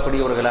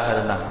எடுத்துக்கொள்ளக்கூடியவர்களாக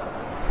இருந்தாங்க.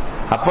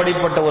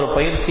 அப்படிப்பட்ட ஒரு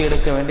பயிற்சி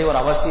எடுக்க வேண்டிய ஒரு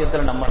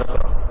அவசியத்தில் நம்ம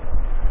இருக்கிறோம்.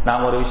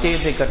 நாம் ஒரு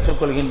விஷயத்தை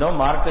கற்றுக்கொள்கின்றோம்,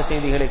 மார்க்க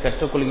செய்திகளை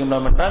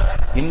கற்றுக்கொள்கின்றோம் என்றால்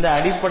இந்த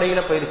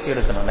அடிப்படையில் பயிற்சி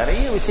எடுக்கணும்.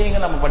 நிறைய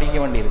விஷயங்கள் நம்ம படிக்க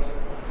வேண்டியிருக்கு.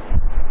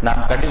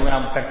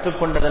 நாம்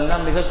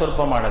கற்றுக்கொண்டதெல்லாம் மிக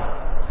சொற்பமானது.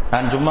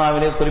 நான்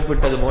ஜும்மாவிலே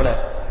குறிப்பிட்டது போல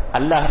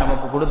அல்லாஹ்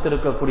நமக்கு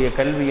கொடுத்திருக்கக்கூடிய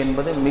கல்வி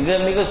என்பது மிக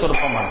மிக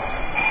சொற்பமானது,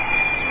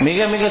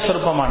 மிக மிக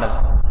சொற்பமானது.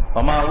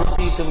 வமா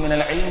ஊதீதும்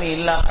மினல் இல்மி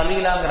இல்லா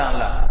கலீலாங்கிறான்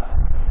அல்லாஹ்.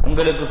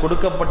 உங்களுக்கு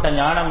கொடுக்கப்பட்ட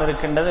ஞானம்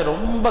இருக்கின்றது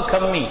ரொம்ப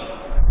கம்மி,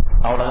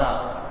 அவ்வளவுதான்.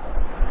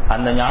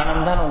 அந்த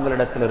ஞானம் தான்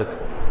உங்களிடத்தில் இருக்கு.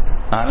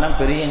 நான்லாம்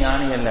பெரிய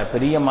ஞானி அல்ல,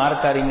 பெரிய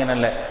மார்க்க அறிஞன்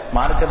அல்ல,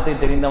 மார்க்கத்தை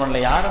தெரிந்தவன்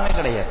யாருமே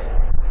கிடையாது.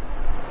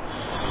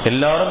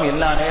 எல்லாரும்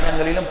எல்லா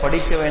நேரங்களிலும்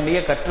படிக்க வேண்டிய,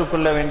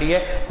 கற்றுக்கொள்ள வேண்டிய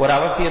ஒரு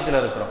அவசியத்தில்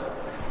இருக்கிறோம்.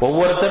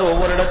 ஒவ்வொருத்தர்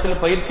ஒவ்வொரு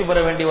இடத்தில் பயிற்சி பெற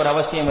வேண்டிய ஒரு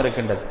அவசியம்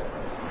இருக்கின்றது.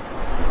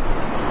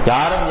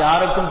 யாரும்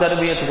யாருக்கும்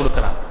தர்பியத்து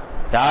கொடுக்கிறான்,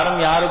 யாரும்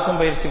யாருக்கும்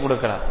பயிற்சி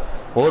கொடுக்கிறார்.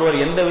 ஒருவர்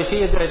எந்த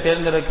விஷயத்தை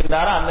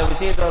தேர்ந்தெடுக்கின்றாரோ அந்த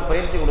விஷயத்தை அவர்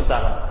பயிற்சி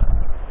கொடுத்தாங்க.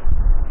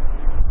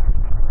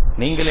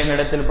 நீங்கள்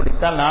என்னிடத்தில்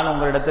படித்தால் நான்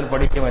உங்களிடத்தில்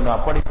படிக்க வேண்டும்,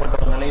 அப்படிப்பட்ட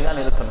ஒரு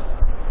நிலைதான் இருக்கணும்.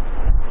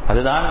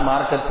 அதுதான்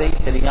மார்க்கத்தை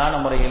சரியான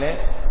முறையிலே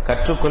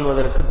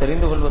கற்றுக்கொள்வதற்கு,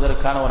 தெரிந்து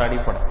கொள்வதற்கான ஒரு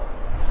அடிப்படை.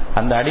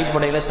 அந்த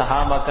அடிப்படையில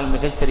சஹாபாக்கள்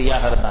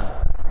மிகச்சரியாக இருந்தாங்க.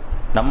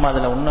 நம்ம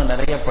அதுல இன்னும்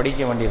நிறைய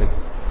படிக்க வேண்டியிருக்கு.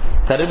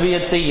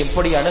 தர்பியத்தை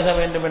எப்படி அணுக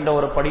வேண்டும் என்ற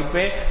ஒரு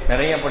படிப்பே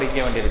நிறைய படிக்க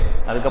வேண்டியிருக்கு.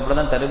 அதுக்கப்புறம்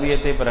தான்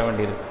தர்பியத்தை பெற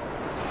வேண்டியிருக்கு.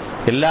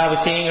 எல்லா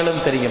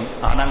விஷயங்களும் தெரியும்,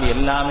 ஆனால்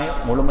எல்லாமே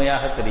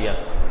முழுமையாக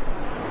தெரியாது.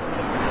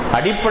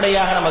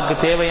 அடிப்படையாக நமக்கு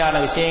தேவையான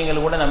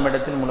விஷயங்கள் கூட நம்ம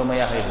இடத்தில்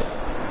முழுமையாக இல்லை.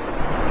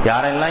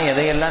 யாரெல்லாம்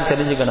எதையெல்லாம்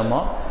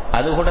தெரிஞ்சுக்கணுமோ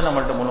அது கூட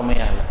நம்மள்ட்ட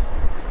முழுமையா இல்லை.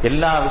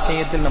 எல்லா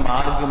விஷயத்திலும் நம்ம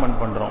ஆர்கியூமெண்ட்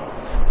பண்றோம்,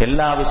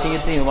 எல்லா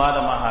விஷயத்தையும்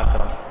விவாதமாக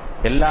ஆக்குறோம்,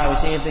 எல்லா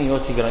விஷயத்தையும்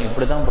யோசிக்கிறோம்,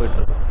 இப்படிதான் போயிட்டு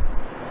இருக்கோம்.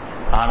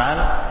 ஆனால்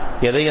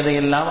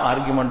எதையெல்லாம்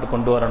ஆர்கியூமெண்ட்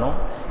கொண்டு வரணும்,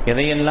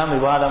 எதையெல்லாம்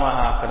விவாதமாக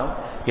ஆக்கணும்,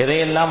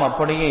 எதையெல்லாம்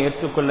அப்படியே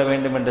ஏற்றுக்கொள்ள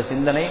வேண்டும் என்ற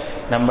சிந்தனை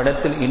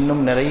நம்மிடத்தில்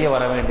இன்னும் நிறைய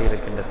வர வேண்டி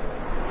இருக்கின்றது.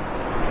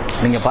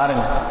 நீங்க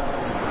பாருங்க,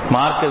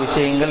 மார்க்க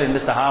விஷயங்கள் என்று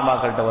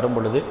சஹாபாக்கள்கிட்ட வரும்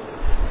பொழுது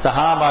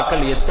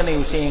சஹாபாக்கள் எத்தனை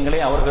விஷயங்களை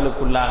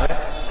அவர்களுக்குள்ளாக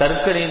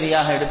தர்க்க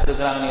ரீதியாக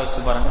எடுத்திருக்கிறாங்கன்னு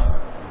யோசிச்சு பாருங்க.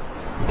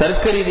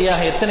 தர்க்க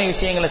ரீதியாக எத்தனை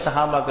விஷயங்களை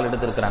சஹாபாக்கள்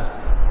எடுத்திருக்கிறாங்க?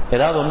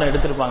 ஏதாவது ஒண்ணு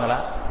எடுத்திருப்பாங்களா?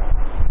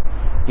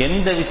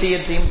 எந்த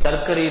விஷயத்தையும்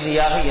தர்க்க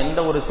ரீதியாக எந்த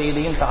ஒரு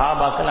செய்தியும்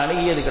சஹாபாக்கள்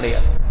அணுகியது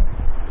கிடையாது.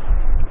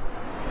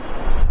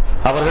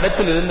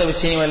 அவர்களிடத்தில் இருந்த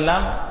விஷயம்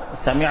எல்லாம்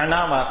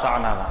சமிஅனா வ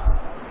அதானா தான்,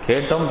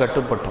 கேட்டோம்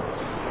கட்டுப்பட்டோம்.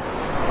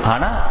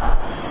 ஆனா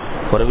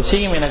ஒரு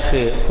விஷயம் எனக்கு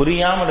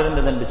புரியாமல்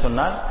இருந்தது என்று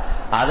சொன்னால்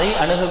அதை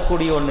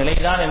அணுகக்கூடிய ஒரு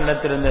நிலைதான்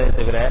என்னிடத்தில் இருந்ததை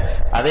தவிர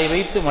அதை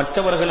வைத்து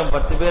மற்றவர்களும்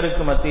 10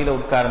 பேருக்கு மத்தியில்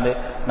உட்கார்ந்து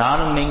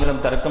நானும்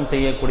நீங்களும் தர்க்கம்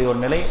செய்யக்கூடிய ஒரு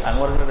நிலை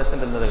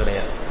அவர்களிடத்தில் இருந்தது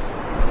கிடையாது.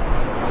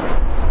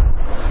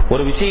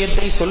 ஒரு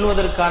விஷயத்தை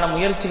சொல்வதற்கான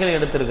முயற்சிகளை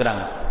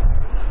எடுத்திருக்கிறாங்க.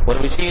 ஒரு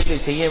விஷயத்தை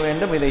செய்ய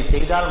வேண்டும், இதை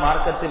செய்தால்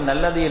மார்க்கத்தில்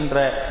நல்லது என்ற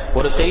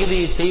ஒரு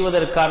செய்தியை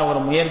செய்வதற்கான ஒரு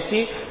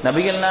முயற்சி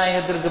நபிகள்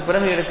நாயகத்திற்கு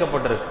பிறகு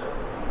எடுக்கப்பட்டிருக்கு.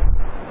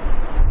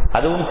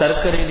 அதுவும்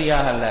தர்க்க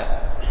ரீதியாக அல்ல,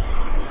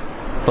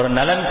 ஒரு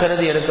நலன்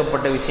கருதி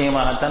எடுக்கப்பட்ட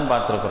விஷயமாகத்தான்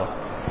பார்த்திருக்கிறோம்.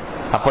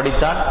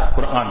 அப்படித்தான்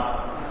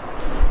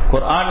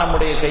குர்ஆன்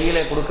நம்முடைய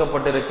கையிலே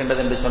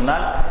கொடுக்கப்பட்டிருக்கின்றது என்று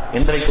சொன்னால்,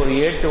 இன்றைக்கு ஒரு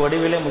 8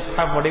 வடிவிலே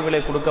முஸ்ஹப் வடிவிலே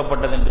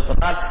கொடுக்கப்பட்டது என்று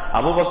சொன்னால்,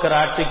 அபூபக்கர்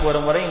ஆட்சிக்கு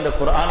வரும் வரை இந்த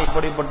குர்ஆன்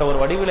இப்படிப்பட்ட ஒரு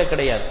வடிவிலே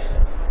கிடையாது.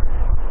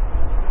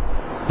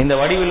 இந்த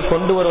வடிவில்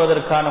கொண்டு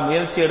வருவதற்கான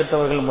முயற்சி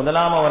எடுத்தவர்கள்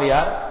முதலாம் அவர்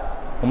யார்?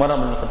 உமர்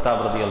இப்னு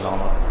கத்தாப் ரலியல்லாஹு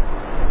அன்ஹு.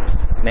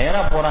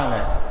 நேரா போறாங்க,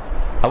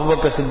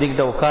 அபூபக்கர்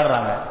சித்திக்கிட்ட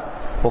உட்கார்றாங்க,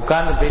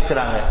 உட்கார்ந்து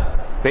பேசுறாங்க.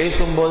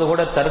 பேசும்போது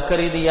கூட தர்க்க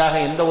ரீதியாக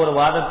எந்த ஒரு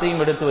வாதத்தையும்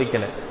எடுத்து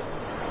வைக்கல.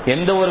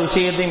 எந்த ஒரு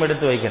விஷயத்தையும்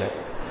எடுத்து வைக்கல.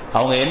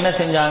 அவங்க என்ன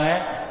செஞ்சாங்க,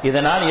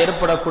 இதனால்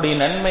ஏற்படக்கூடிய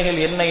நன்மைகள்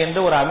என்ன என்று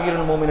ஒரு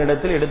அமீருல்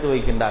மூமினிடத்தில் எடுத்து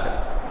வைக்கின்றார்கள்.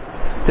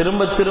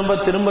 திரும்ப திரும்ப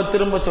திரும்ப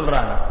திரும்ப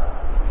சொல்றாங்க.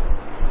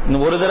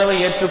 ஒரு தடவை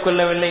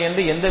ஏற்றுக்கொள்ளவில்லை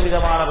என்று எந்த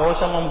விதமான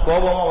ரோஷமும்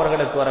கோபமும்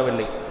அவர்களுக்கு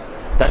வரவில்லை.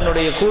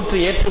 தன்னுடைய கூற்று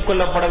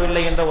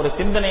ஏற்றுக்கொள்ளப்படவில்லை என்ற ஒரு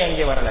சிந்தனை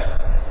அங்கே வரல.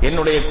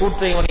 என்னுடைய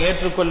கூற்றை இவன்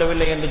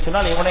ஏற்றுக்கொள்ளவில்லை என்று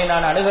சொன்னால் இவனை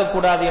நான்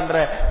அணுகக்கூடாது என்ற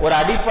ஒரு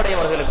அடிப்படை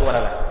அவர்களுக்கு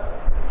வரல.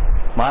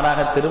 மாறாக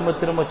திரும்ப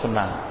திரும்ப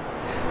சொன்னாங்க,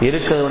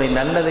 இருக்கிறதுடைய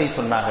நல்லதை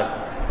சொன்னார்கள்,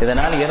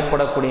 இதனால்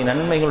ஏற்படக்கூடிய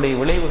நன்மைகளுடைய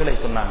விளைவுகளை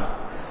சொன்னாங்க.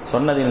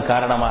 சொன்னதின்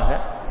காரணமாக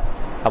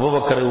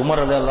அபூபக்கர்,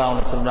 உமர் ரலியல்லாஹு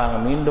அன்ஹு சொல்றாங்க,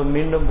 மீண்டும்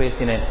மீண்டும்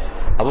பேசினேன்.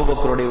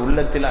 அபூபக்கருடைய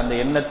உள்ளத்தில் அந்த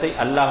எண்ணத்தை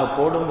அல்லாஹ்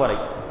போடும் வரை,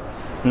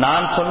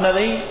 நான்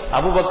சொன்னதை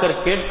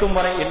அபூபக்கர் கேட்கும்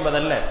வரை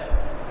என்பதல்ல,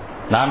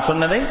 நான்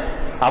சொன்னதை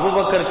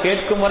அபூபக்கர்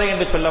கேட்கும் வரை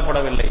என்று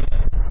சொல்லப்படவில்லை.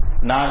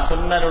 நான்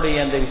சொன்னருடைய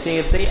அந்த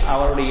விஷயத்தை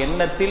அவருடைய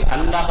எண்ணத்தில்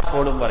அல்லாஹ்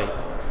போடும் வரை.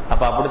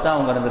 அப்ப அப்படித்தான்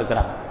அவங்க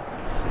இருந்திருக்கிறாங்க.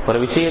 ஒரு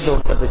விஷயத்தை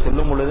ஒருத்தத்தை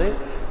சொல்லும் பொழுது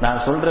நான்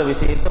சொல்ற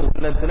விஷயத்தை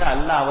உள்ளத்துல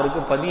அல்லாஹ் அவருக்கு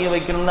பதிய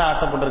வைக்கணும்னு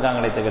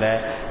ஆசைப்பட்டிருக்காங்களே தவிர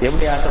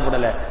எப்படி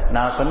ஆசைப்படல,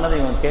 நான் சொன்னதை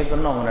இவன்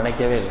கேட்கணும்னு அவங்க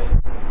நினைக்கவே இல்லை.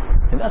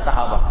 இதுதான்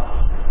சஹாபா.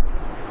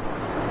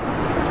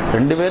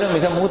 ரெண்டு பேரும்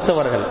மிக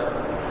மூத்தவர்கள்,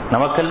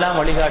 நமக்கெல்லாம்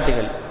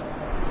வழிகாட்டிகள்.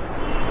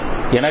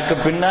 எனக்கு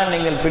பின்னால்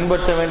நீங்கள்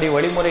பின்பற்ற வேண்டிய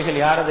வழிமுறைகள்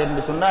யாரது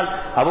என்று சொன்னால்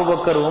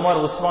அபூபக்கர், உமர்,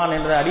 உஸ்மான்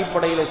என்ற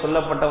அடிப்படையில்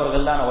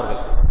சொல்லப்பட்டவர்கள் தான்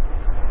அவர்கள்.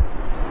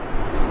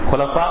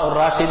 குலஃபா உர்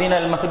ராஷிதீன்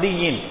அல்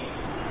மஹ்தியின்,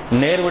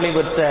 நேர்வழி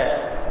பெற்ற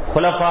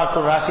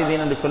குலஃபாத்துர்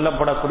ராஷிதீன் என்று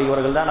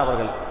சொல்லப்படக்கூடியவர்கள் தான்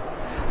அவர்கள்.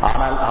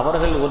 ஆனால்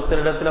அவர்கள்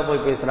ஒருத்தரிடத்துல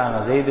போய் பேசுறாங்க,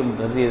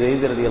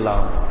 ஸெய்த்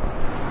ரலியல்லாஹு அன்ஹு,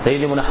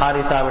 ஸெய்த் இப்னு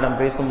ஹாரிஸாவிடம்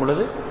பேசும்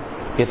பொழுது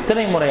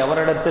எத்தனை முறை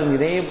அவரிடத்தில்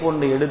இதே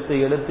போன்று எடுத்து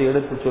எடுத்து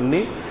எடுத்து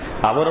சொல்லி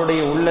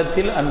அவருடைய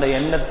உள்ளத்தில் அந்த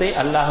எண்ணத்தை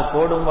அல்லாஹ்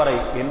போடும் வரை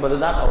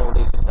என்பதுதான்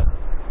அவருடைய திட்டம்.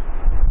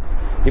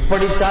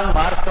 இப்படித்தான்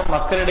மார்க்கம்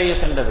மக்களிடையே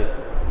சென்றது.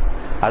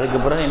 அதுக்கு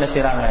பிறகு என்ன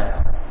செய்யறாங்க,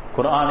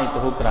 குர்ஆனை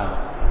தொகுக்கிறாங்க.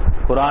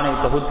 குர்ஆனை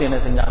தொகுத்து என்ன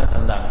செஞ்சாங்க,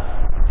 தந்தாங்க.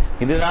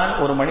 இதுதான்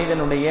ஒரு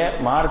மனிதனுடைய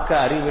மார்க்க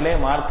அறிவிலே,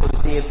 மார்க்க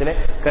விஷயத்திலே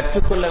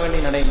கற்றுக்கொள்ள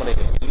வேண்டிய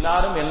நடைமுறைகள்.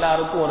 எல்லாரும்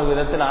எல்லாருக்கும் ஒரு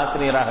விதத்தில்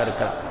ஆசிரியராக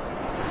இருக்கலாம்,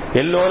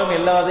 எல்லோரும்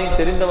எல்லாத்தையும்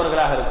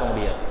தெரிந்தவர்களாக இருக்க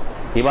முடியாது.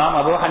 இமாம்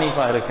அபூ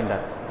ஹனீஃபா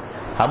இருக்கின்றார்.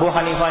 அபூ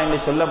ஹனீஃபா என்று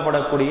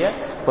சொல்லப்படக்கூடிய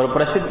ஒரு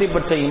பிரசித்தி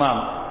பெற்ற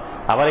இமாம்.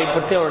 அவரை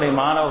பற்றி அவருடைய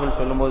மாணவர்கள்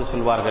சொல்லும்போது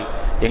சொல்வார்கள்,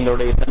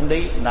 எங்களுடைய தந்தை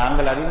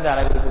நாங்கள் அறிந்த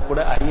அளவிற்கு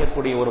கூட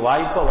அறியக்கூடிய ஒரு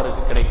வாய்ப்பு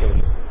அவருக்கு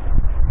கிடைக்கவில்லை.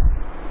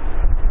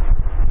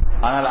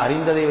 ஆனால்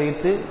அறிந்ததை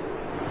வைத்து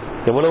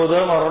எவ்வளவு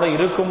தூரம் அவரோட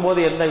இருக்கும் போது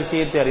எந்த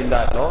விஷயத்தை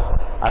அறிந்தார்களோ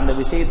அந்த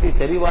விஷயத்தை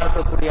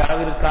சரிபார்க்கக்கூடிய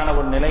அளவிற்கான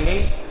ஒரு நிலையை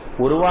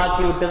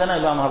உருவாக்கிவிட்டுதான்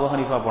இமாம் அபூ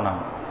ஹனீஃபா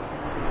போனாங்க.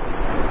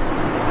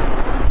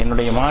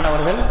 என்னுடைய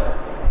மாணவர்கள்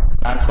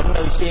நான்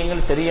சொன்ன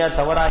விஷயங்கள் சரியா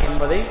தவறா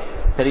என்பதை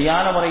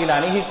சரியான முறையில்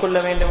அணுகிக் கொள்ள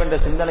வேண்டும் என்ற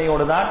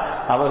சிந்தனையோடு தான்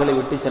அவர்களை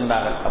விட்டு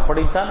சென்றார்கள்.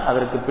 அப்படித்தான்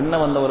அதற்கு பின்ன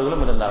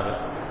வந்தவர்களும் இருந்தார்கள்.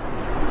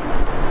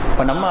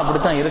 இப்ப நம்ம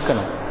அப்படித்தான்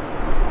இருக்கணும்.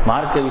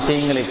 மார்க்க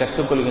விஷயங்களை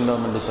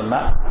கற்றுக்கொள்கின்றோம் என்று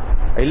சொன்னால்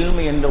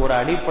இல்மு என்ற ஒரு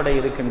அடிப்படை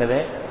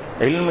இருக்கின்றதே,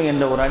 இல்மு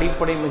என்ற ஒரு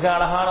அடிப்படை மிக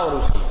அழகான ஒரு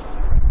விஷயம்.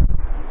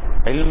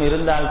 இல்மு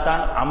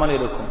இருந்தால்தான் அமல்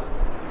இருக்கும்,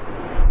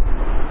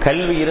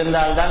 கல்வி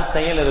இருந்தால்தான்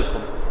செயல்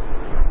இருக்கும்.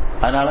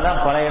 அதனாலதான்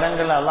பல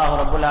இடங்கள் அல்லாஹ்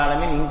ரப்பல்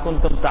ஆலமீன் இன்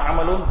குன்தும்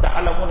தஅமலூன்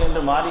தஅலமூன்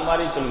என்று மாறி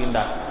மாறி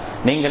சொல்கின்றார்.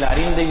 நீங்கள்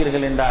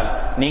அறிந்தீர்கள் என்றால்,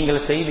 நீங்கள்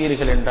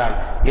செய்தீர்கள் என்றால்,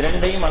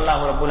 இரண்டையும்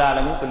அல்லாஹ் ரப்பல்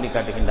ஆலமீன் சொல்லி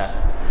காட்டுகின்றார்.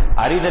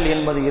 அறிதல்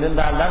என்பது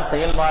இருந்தால்தான்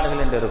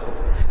செயல்பாடுகள் என்று இருக்கும்.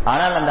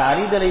 ஆனால் அந்த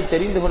அறிதலை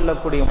தெரிந்து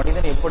கொள்ளக்கூடிய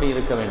மனிதன் எப்படி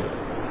இருக்க வேண்டும்,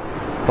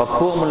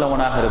 பக்குவம்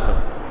உள்ளவனாக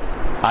இருக்கும்.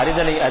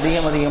 அறிதலை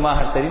அதிகமாக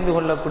தெரிந்து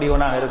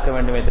கொள்ளக்கூடியவனாக இருக்க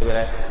வேண்டுமே தவிர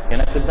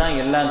எனக்கு தான்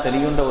எல்லாம்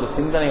தெரியுன்ற ஒரு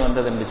சிந்தனை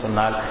வந்தது என்று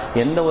சொன்னால்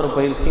எந்த ஒரு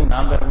பயிற்சியும்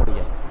நாம் பெற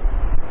முடியாது,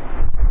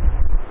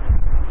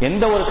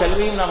 எந்த ஒரு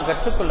கல்வியும் நாம்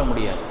கற்றுக்கொள்ள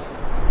முடியாது.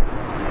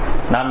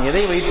 நாம்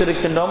எதை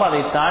வைத்திருக்கின்றோமோ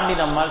அதை தாண்டி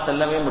நம்மால்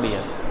செல்லவே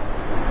முடியாது.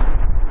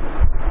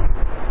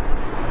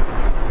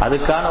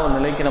 அதுக்கான ஒரு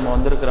நிலைக்கு நம்ம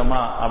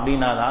வந்திருக்கிறோமா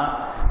அப்படின்னாதான்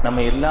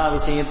நம்ம எல்லா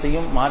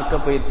விஷயத்தையும்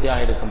மார்க்க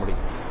பயிற்சியாக எடுக்க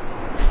முடியும்.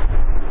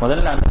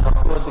 முதல்ல அந்த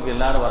பக்குவத்துக்கு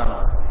எல்லாரும்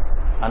வரணும்,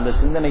 அந்த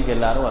சிந்தனைக்கு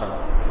எல்லாரும்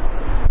வரணும்.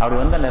 அப்படி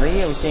வந்த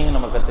நிறைய விஷயங்கள்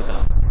நம்ம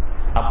கத்துக்கலாம்.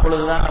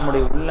 அப்பொழுதுதான்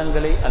நம்முடைய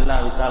உள்ளங்களை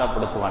அல்லாஹ்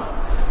விசாலப்படுத்துவான்.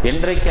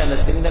 என்றைக்கு அந்த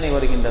சிந்தனை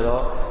வருகின்றதோ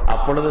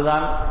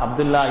அப்பொழுதுதான்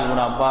அப்துல்லா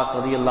இப்னு அப்பாஸ்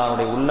ரலியல்லாஹு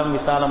அன்ஹுடைய உள்ளம்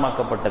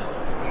விசாலமாக்கப்பட்டது.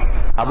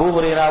 அபூ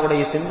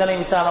ஹுரைராவுடைய சிந்தனை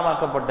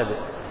விசாலமாக்கப்பட்டது.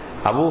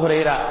 அபூ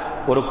ஹுரைரா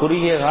ஒரு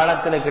குறுகிய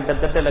காலத்தில்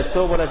கிட்டத்தட்ட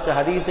லட்ச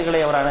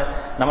ஹதீசுகளை அவர்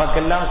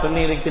நமக்கெல்லாம்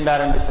சொல்லி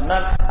இருக்கின்றார் என்று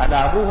சொன்னால் அந்த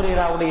அபூ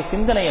ஹுரைராவுடைய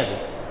சிந்தனை அது.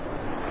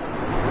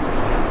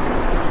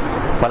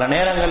 பல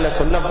நேரங்களில்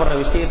சொல்லப்படுற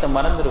விஷயத்தை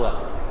மறந்துடுவார்,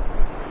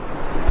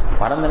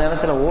 மறந்த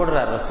நேரத்தில்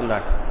ஓடுறார்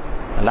ரசூலுல்லாஹ்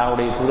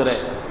அல்லாஹ்வுடைய தூதரை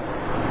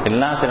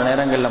எல்லாம் சில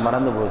நேரங்களில்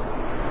மறந்து போகுது.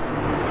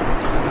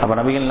 அப்ப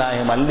நபிகள்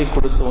நாயகம் அள்ளி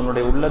கொடுத்து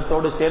உன்னுடைய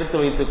உள்ளத்தோடு சேர்த்து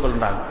வைத்துக்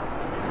கொள்றாங்க.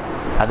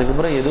 அதுக்கு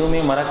பிறகு எதுவுமே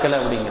மறக்கல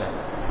அப்படிங்கிற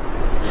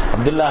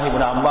அப்துல்லாஹ்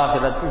இப்னு அப்பாஸ்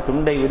இடத்தில்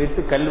துண்டை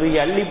விரித்து கல்வியை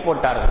அள்ளி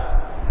போட்டார்கள்.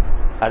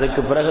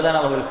 அதுக்கு பிறகுதான்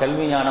அவர்கள்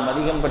கல்வி ஞானம்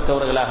அதிகம்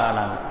பெற்றவர்களாக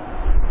ஆனாங்க.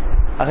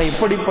 ஆக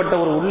இப்படிப்பட்ட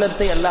ஒரு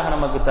உள்ளத்தை அல்லாஹ்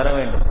நமக்கு தர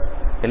வேண்டும்.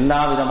 எல்லா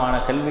விதமான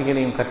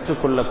கல்விகளையும்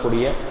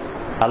கற்றுக்கொள்ளக்கூடிய,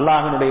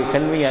 அல்லாஹ்வினுடைய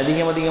கல்வியை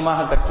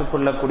அதிகமாக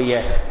கற்றுக்கொள்ளக்கூடிய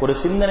ஒரு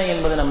சிந்தனை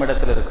என்பது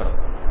நம்மிடத்தில் இருக்கணும்.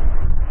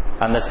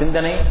 அந்த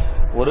சிந்தனை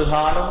ஒரு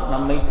காலம்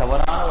நம்மை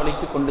தவறான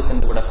வழிக்கு கொண்டு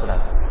சென்று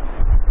விடக்கூடாது.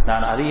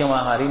 நான்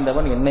அதிகமாக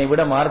அறிந்தவன், என்னை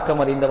விட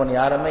மார்க்கம் அறிந்தவன்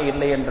யாருமே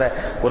இல்லை என்ற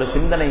ஒரு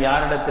சிந்தனை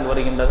யாரிடத்தில்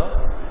வருகின்றதோ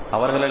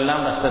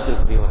அவர்களெல்லாம்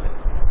நஷ்டத்திற்குரியவர்கள்.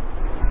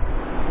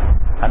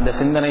 அந்த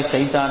சிந்தனை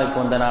ஷைத்தானுக்கு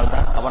வந்த நாள்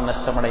தான் அவன்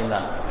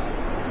நஷ்டமடைந்தான்.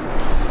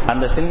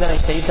 அந்த சிந்தனை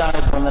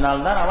ஷைத்தானுக்கு வந்த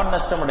நாள் தான் அவன்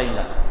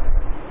நஷ்டமடைந்தான்.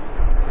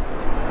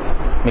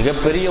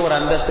 மிகப்பெரிய ஒரு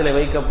அந்தஸ்தில்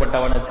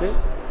வைக்கப்பட்டவனுக்கு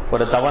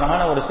ஒரு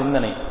தவறான ஒரு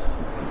சிந்தனை,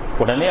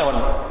 உடனே அவன்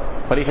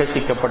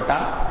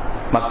பரிகசிக்கப்பட்டான்,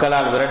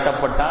 மக்களால்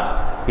விரட்டப்பட்டான்,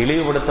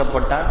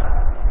 இழிவுபடுத்தப்பட்டான்.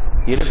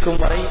 இருக்கும்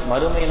வரை,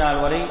 மறுமை நாள்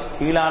வரை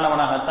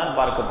கீழானவனாகத்தான்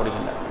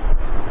பார்க்கப்படுகின்றான்.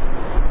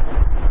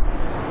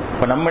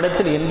 இப்ப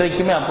நம்மிடத்தில்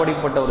என்றைக்குமே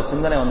அப்படிப்பட்ட ஒரு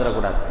சிந்தனை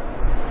வந்துடக்கூடாது.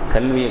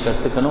 கல்வியை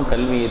கத்துக்கணும்,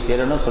 கல்வியை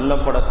தேடணும்,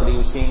 சொல்லப்படக்கூடிய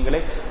விஷயங்களை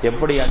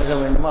எப்படி அணுக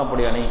வேண்டுமோ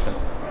அப்படி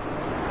அணுகணும்.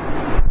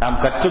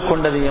 நாம்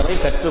கற்றுக்கொண்டது எவை,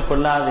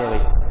 கற்றுக்கொள்ளாத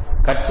எவை.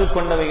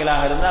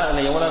 கற்றுக்கொண்டவைகளாக இருந்தால்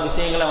அதுல எவ்வளவு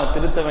விஷயங்கள் நம்ம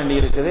திருத்த வேண்டி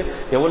இருக்குது,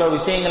 எவ்வளவு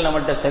விஷயங்கள்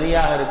நம்மகிட்ட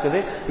சரியாக இருக்குது,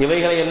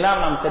 இவைகளை எல்லாம்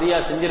நாம் சரியா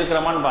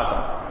செஞ்சிருக்கிறோமான்னு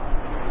பார்க்கணும்.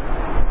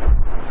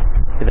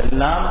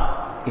 இதெல்லாம்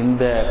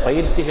இந்த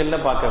பயிற்சிகள்ல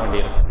பார்க்க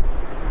வேண்டியிருக்கு.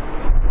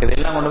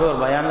 இதெல்லாம் கொண்டு போய்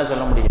ஒரு பயான்ல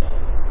சொல்ல முடியும்.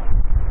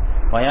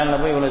 பயான்ல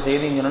போய் இவ்வளவு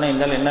செய்தின்னு சொன்னா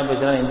இருந்தாலும் என்ன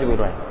பேசுறா எஞ்சி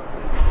போயிடுவாங்க.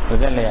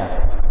 இதுதான் இல்லையா?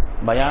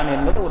 பயான்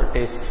என்பது ஒரு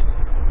டேஸ்ட்.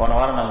 போன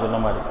வாரம் நான்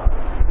சொன்ன மாதிரி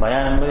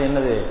பயான் என்பது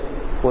என்னது?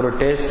 ஒரு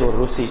டேஸ்ட், ஒரு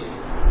ருசி.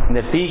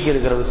 இந்த டீக்கு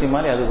இருக்கிற ருசி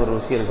மாதிரி அதுக்கு ஒரு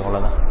ருசி இருக்கு,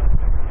 அவ்வளவுதான்.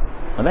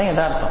 அதான்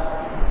யதார்த்தம்.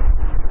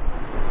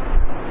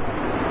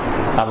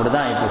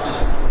 அப்படிதான் ஆயிப்போச்சு.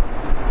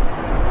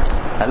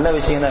 நல்ல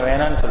விஷயம் தான்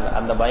வேணான்னு சொல்ல.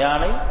 அந்த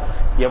பயானை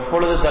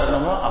எப்பொழுது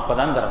தரணுமோ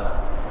அப்பதான் தரணும்.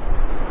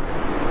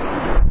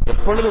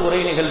 எப்பொழுது உரை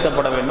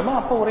நிகழ்த்தப்பட வேண்டுமோ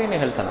அப்ப உரை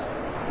நிகழ்த்தலாம்.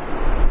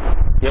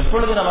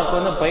 எப்பொழுது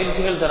நமக்கு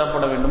பயிற்சிகள்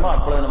தரப்பட வேண்டுமோ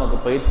அப்பொழுது நமக்கு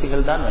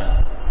பயிற்சிகள் தான்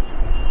வேணும்.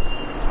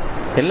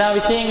 எல்லா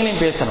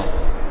விஷயங்களையும் பேசணும்.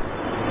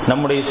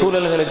 நம்முடைய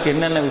சூழல்களுக்கு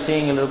என்னென்ன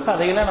விஷயங்கள் இருக்கோ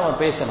அதையெல்லாம் நம்ம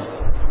பேசணும்.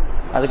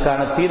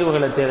 அதுக்கான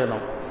தீர்வுகளை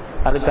தேடணும்.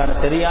 அதுக்கான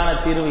சரியான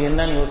தீர்வு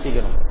என்னன்னு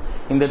யோசிக்கணும்.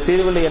 இந்த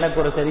தீர்வில் எனக்கு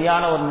ஒரு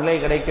சரியான ஒரு நிலை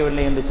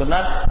கிடைக்கவில்லை என்று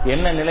சொன்னால்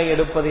என்ன நிலை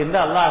எடுப்பது என்று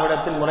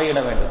அல்லாஹ்விடத்தில்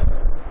முறையிட வேண்டும்.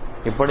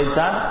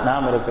 இப்படித்தான்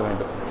நாம் இருக்க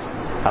வேண்டும்.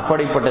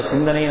 அப்படிப்பட்ட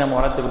சிந்தனையை நம்ம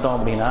வளர்த்துக்கிட்டோம்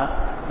அப்படின்னா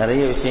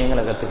நிறைய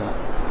விஷயங்களை கத்துக்கணும்.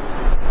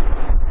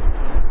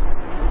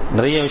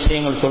 நிறைய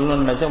விஷயங்கள்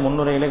சொல்லணும்னு நினைச்சா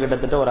முன்னுரையில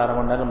கிட்டத்தட்ட ஒரு அரை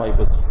மணி நேரம்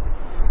ஆயிப்போச்சு.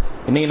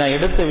 இன்னைக்கு நான்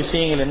எடுத்த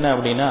விஷயங்கள் என்ன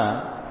அப்படின்னா,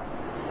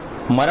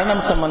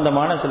 மரணம்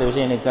சம்பந்தமான சில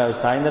விஷயம்.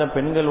 இன்னைக்கு சாயந்தரம்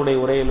பெண்களுடைய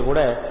உரையில் கூட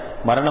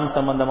மரணம்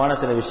சம்பந்தமான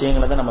சில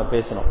விஷயங்களை தான் நம்ம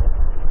பேசணும்.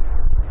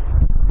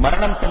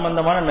 மரணம்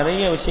சம்பந்தமான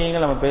நிறைய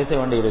விஷயங்கள் நம்ம பேச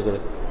வேண்டி இருக்குது.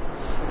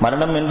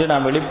 மரணம் என்று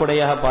நாம்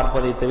வெளிப்படையாக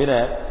பார்ப்பதை தவிர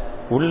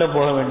உள்ள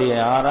போக வேண்டிய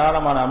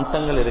ஆறாரமான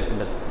அம்சங்கள்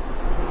இருக்கின்றது.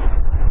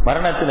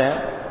 மரணத்துல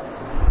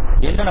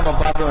என்ன நம்ம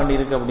பார்க்க வேண்டி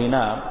இருக்கு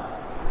அப்படின்னா,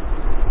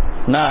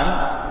 நான்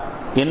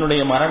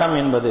என்னுடைய மரணம்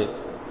என்பது,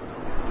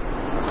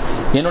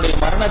 என்னுடைய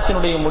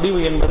மரணத்தினுடைய முடிவு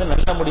என்பது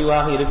நல்ல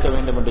முடிவாக இருக்க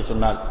வேண்டும் என்று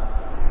சொன்னால்,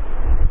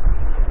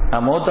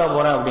 நான் மௌத்தா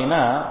போறேன் அப்படின்னா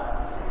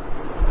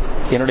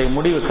என்னுடைய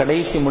முடிவு,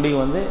 கடைசி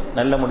முடிவு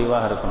நல்ல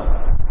முடிவாக இருக்கணும்.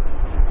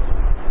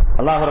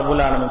 அல்லாஹ்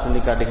ரப்பல் ஆலமீன்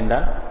சொல்லி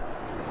காட்டுகின்றான்,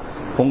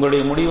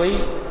 உங்களுடைய முடிவை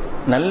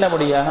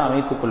நல்லபடியாக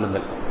அமைத்துக்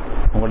கொள்ளுங்கள்,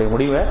 உங்களுடைய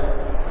முடிவை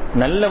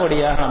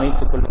நல்லபடியாக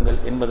அமைத்துக் கொள்ளுங்கள்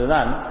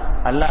என்பதுதான்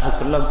அல்லாஹ்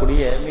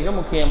சொல்லக்கூடிய மிக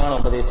முக்கியமான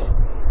உபதேசம்.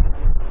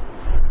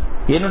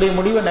 என்னுடைய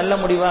முடிவை நல்ல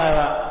முடிவாக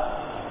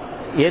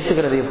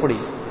ஏத்துக்கிறது எப்படி?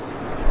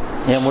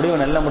 என் முடிவு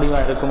நல்ல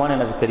முடிவாக இருக்குமான்னு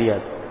எனக்கு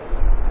தெரியாது.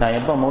 நான்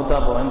எப்ப மௌத்தா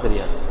போவேன்னு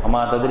தெரியாது. அம்மா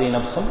தத்ரி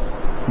நஃப்ஸும்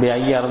பி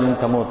ஐய அர்லின்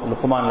தமூத்,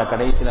 லுக்மான்ல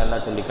கடைசியில்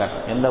அல்லாஹ் சொல்லி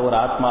காட்டுறேன், எந்த ஒரு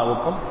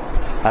ஆத்மாவுக்கும்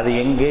அது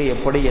எங்கே,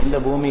 எப்படி, எந்த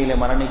பூமியில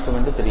மரணிக்கும்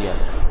என்று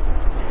தெரியாது.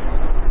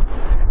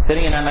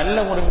 சரிங்க, நான் நல்ல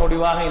ஒரு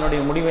முடிவாக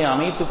என்னுடைய முடிவை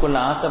அமைத்துக் கொள்ள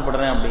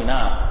ஆசைப்படுறேன் அப்படின்னா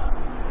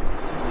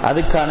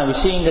அதுக்கான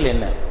விஷயங்கள்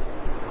என்ன?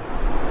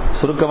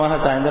 சுருக்கமாக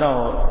சாயந்தரம்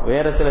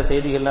வேற சில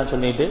செய்திகள்லாம்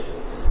சொல்லிட்டு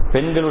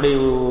பெண்களுடைய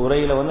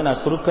உரையில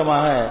நான்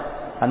சுருக்கமாக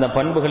அந்த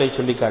பண்புகளை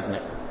சொல்லி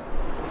காட்டினேன்.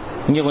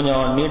 இங்க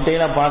கொஞ்சம்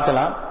நீட்டையா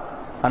பார்க்கலாம்,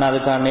 ஆனா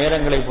அதுக்கான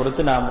நேரங்களை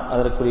பொறுத்து நாம்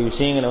அதற்குரிய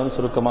விஷயங்களை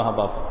சுருக்கமாக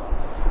பார்ப்போம்.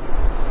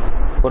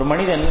 ஒரு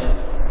மனிதன்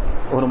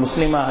ஒரு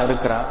முஸ்லீமாக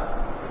இருக்கிறான்,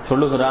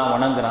 சொல்லுகிறான்,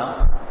 வணங்குறான்,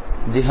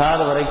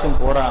 ஜிஹாத் வரைக்கும்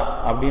போறான்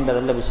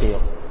அப்படின்றதல்ல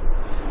விஷயம்.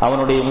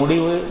 அவனுடைய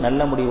முடிவு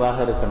நல்ல முடிவாக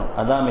இருக்கணும்.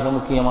 அதான் மிக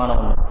முக்கியமான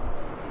ஒண்ணு.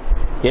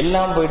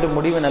 எல்லாம் போயிட்டு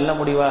முடிவு நல்ல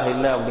முடிவாக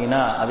இல்லை அப்படின்னா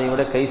அதை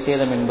விட கை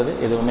சேதம் என்பது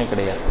எதுவுமே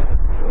கிடையாது.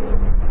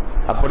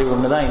 அப்படி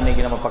ஒண்ணுதான்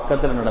இன்னைக்கு நம்ம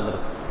பக்கத்தில்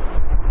நடந்திருக்கு.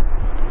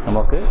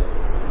 நமக்கு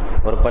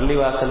ஒரு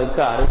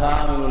பள்ளிவாசலுக்கு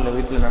அருகாமையில் உள்ள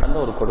வீட்டில் நடந்த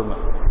ஒரு கொடுமை.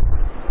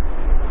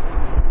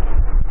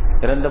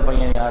 இறந்த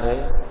பையன் யாரு,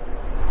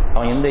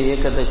 அவன் எந்த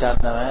இயக்கத்தை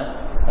சார்ந்தவன்,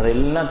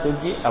 அதெல்லாம்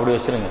தூக்கி அப்படி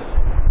வச்சிருங்க.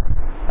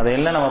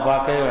 அதையெல்லாம் நம்ம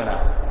பார்க்கவே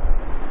வேணாம்.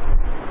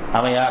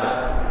 அவன் யாரு?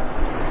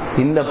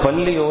 இந்த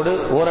பள்ளியோடு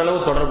ஓரளவு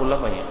தொடர்புள்ள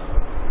பையன்.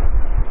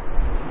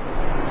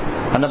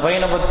 அந்த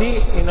பையனை பத்தி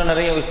இன்னும்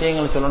நிறைய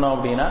விஷயங்கள் சொல்லணும்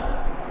அப்படின்னா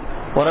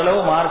ஓரளவு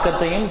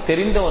மார்க்கத்தையும்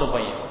தெரிந்த ஒரு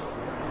பையன்.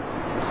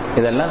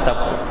 இதெல்லாம்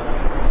தப்பு.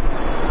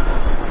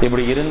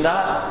 இப்படி இருந்தா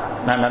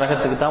நான்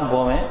நரகத்துக்கு தான்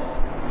போவேன்,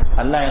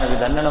 அல்லாஹ் எனக்கு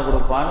தண்டனை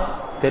கொடுப்பான்னு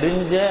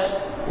தெரிஞ்ச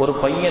ஒரு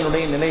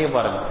பையனுடைய நிலையை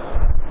பாருங்க.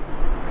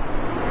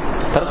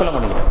 தற்கொலை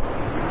பண்ணிக்கிறேன்.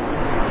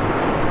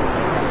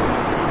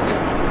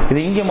 இது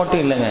இங்க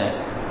மட்டும் இல்லைங்க,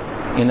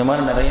 இந்த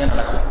மாதிரி நிறைய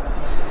நடக்கும்,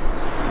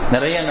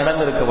 நிறைய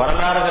நடந்திருக்கு,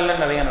 வரலாறுகள்ல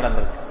நிறைய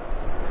நடந்திருக்கு.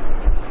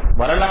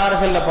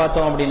 வரலாறுகள்ல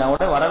பார்த்தோம் அப்படின்னா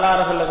கூட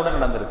வரலாறுகள்ல கூட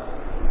நடந்திருக்கு.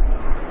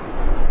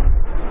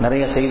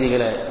 நிறைய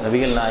செய்திகளை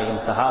நபிகள்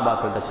நாயகம்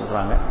சஹாபாக்கள்கிட்ட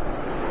சொல்றாங்க.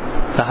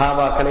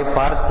 சஹாபாக்களை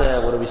பார்த்த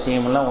ஒரு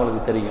விஷயம் எல்லாம்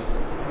உங்களுக்கு தெரியும்.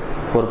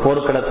 ஒரு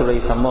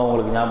போர்க்களத்துடைய சம்பவம்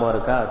உங்களுக்கு ஞாபகம்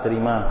இருக்கா?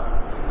 தெரியுமா?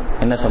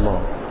 என்ன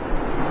சம்பவம்?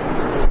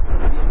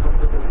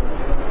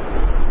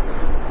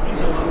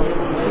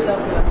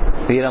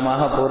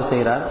 வீரமாக போர்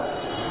செய்கிறார்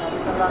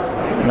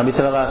நபி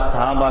ஸல்லல்லாஹு அலைஹி வஸல்லம்.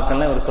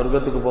 சஹாபாக்கள் இவர்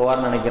சொர்க்கத்துக்கு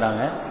போவார்னு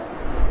நினைக்கிறாங்க.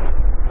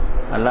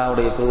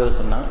 அல்லாஹ்வுடைய தூதர்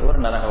சொன்னாங்க இவர்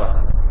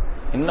நரகவாசி,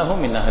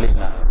 இன்னஹும் மின்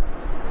அஹ்லின் நார்.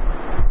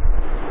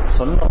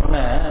 சொன்ன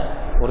உடனே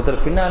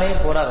ஒருத்தர் பின்னாலே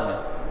போறாருங்க.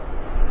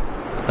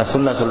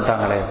 ரசூலுல்லாஹ்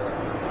சொல்லிட்டாங்களே,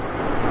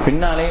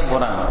 பின்னாலே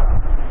போறாங்க.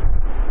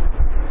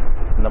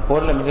 அந்த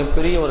போர்ல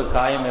மிகப்பெரிய ஒரு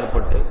காயம்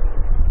ஏற்பட்டு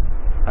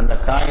அந்த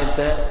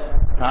காயத்தை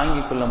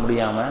தாங்கிக் கொள்ள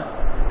முடியாம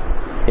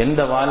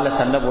எந்த வாள்ல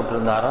சண்டை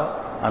போட்டிருந்தாரோ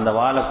அந்த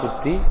வாளை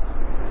குத்தி,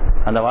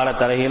 அந்த வாளை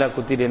தலைகீழ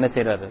குத்திட்டு என்ன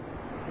செய்யறாரு,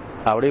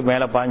 அப்படியே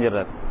மேல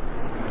பாஞ்சிடுறாரு.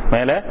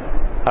 மேல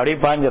அப்படியே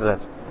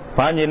பாஞ்சிடுறாரு.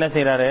 பாஞ்சு என்ன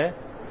செய்யறாரு,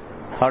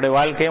 அவருடைய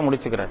வாழ்க்கையை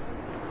முடிச்சுக்கிறார்.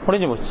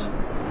 முடிஞ்சு போச்சு.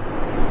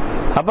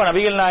 அப்ப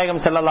நபிகள்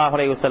நாயகம் ஸல்லல்லாஹு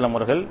அலைஹி வஸல்லம்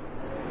அவர்கள்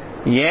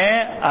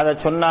ஏன் அதை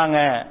சொன்னாங்க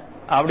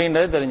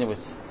அப்படின்றது தெரிஞ்சு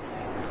போச்சு.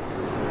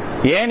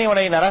 ஏன்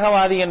இவனை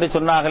நரகவாதி என்று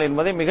சொன்னார்கள்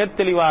என்பதை மிக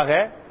தெளிவாக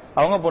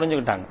அவங்க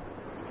புரிஞ்சுக்கிட்டாங்க.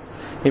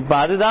 இப்ப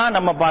அதுதான்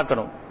நம்ம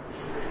பார்க்கணும்.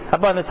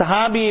 அப்ப அந்த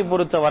சஹாபியை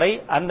பொறுத்தவரை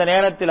அந்த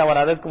நேரத்தில் அவர்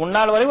அதற்கு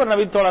முன்னால் வரை ஒரு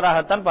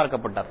நபித்தோழராகத்தான்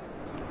பார்க்கப்பட்டார்.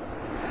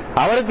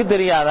 அவருக்கு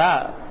தெரியாதா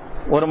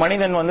ஒரு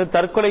மனிதன்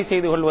தற்கொலை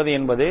செய்து கொள்வது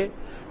என்பது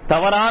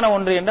தவறான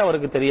ஒன்று என்று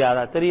அவருக்கு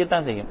தெரியாதா?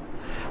 தெரியத்தான் செய்யும்.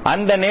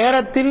 அந்த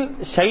நேரத்தில்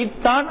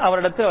ஷைத்தான்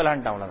அவரிடத்தில்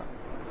விளையாண்டான். அவ்வளவுதான்.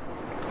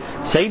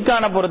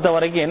 ஷைத்தானை பொறுத்த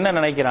வரைக்கும் என்ன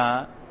நினைக்கிறான்,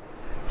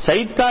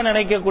 ஷைத்தான்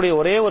நினைக்கக்கூடிய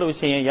ஒரே ஒரு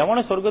விஷயம்,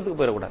 எவனும் சொர்க்கத்துக்கு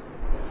போயிடக்கூடாது,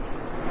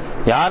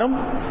 யாரும்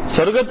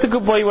சொர்க்கத்துக்கு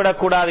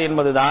போய்விடக் கூடாது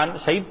என்பதுதான்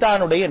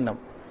ஷைத்தானுடைய எண்ணம்.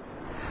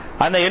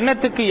 அந்த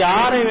எண்ணத்துக்கு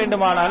யாரை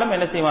வேண்டுமானாலும்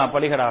என்ன செய்வான்,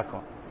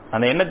 பலிகடாக்கும்.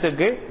 அந்த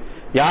எண்ணத்துக்கு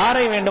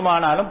யாரை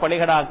வேண்டுமானாலும்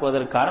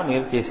பலிகடாக்குவதற்கான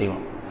முயற்சியை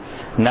செய்வான்.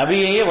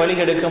 நபியையே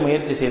வழிகெடுக்க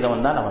முயற்சி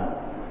செய்தவன் தான் அவன்.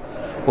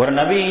 ஒரு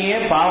நபியையே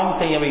பாவம்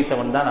செய்ய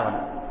வைத்தவன் தான் அவன்.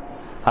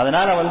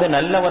 அதனால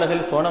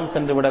நல்லவர்கள் சோனம்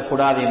சென்று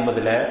விடக்கூடாது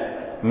என்பதில்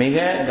மிக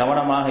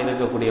கவனமாக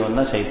இருக்கக்கூடியவன்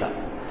தான் ஷைத்தான்.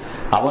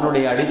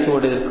 அவனுடைய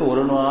அடிச்சுவடுவதற்கு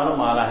ஒரு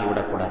நாளும் ஆளாகி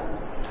விடக்கூடாது.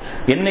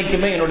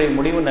 என்னைக்குமே என்னுடைய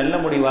முடிவு நல்ல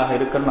முடிவாக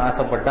இருக்கணும்னு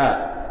ஆசைப்பட்டா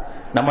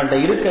நம்மள்ட்ட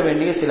இருக்க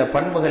வேண்டிய சில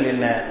பண்புகள்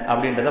என்ன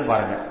அப்படின்றத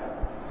பாருங்க.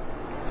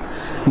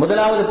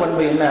 முதலாவது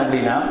பண்பு என்ன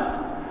அப்படின்னா,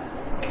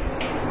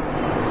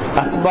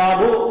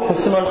 அஸ்பாபு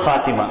ஹுஸ்னுல்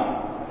காத்திமா.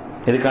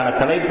 இதுக்கான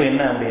தலைப்பு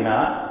என்ன அப்படின்னா,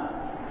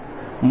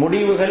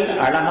 முடிவுகள்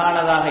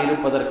அழகானதாக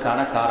இருப்பதற்கான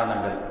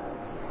காரணங்கள்.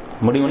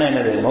 முடிவுனா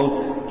என்னது?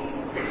 மவுத்.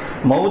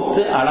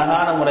 மவுத்து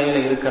அழகான முறையில்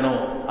இருக்கணும்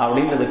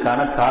அப்படின்றதுக்கான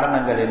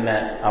காரணங்கள் என்ன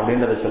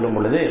அப்படின்றத சொல்லும்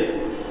பொழுது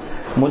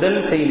முதல்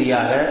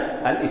செய்தியாக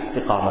அல்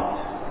இஸ்திகாமத்.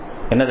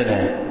 என்னதுங்க?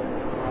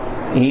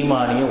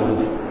 ஈமானிய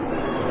உறுதி.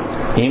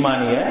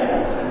 ஈமானிய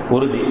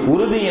உறுதி.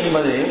 உறுதி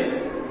என்பது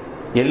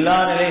எல்லா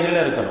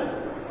நிலைகளிலும் இருக்கணும்.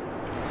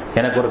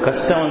 எனக்கு ஒரு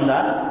கஷ்டம் வந்தா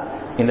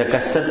இந்த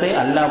கஷ்டத்தை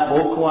அல்லாஹ்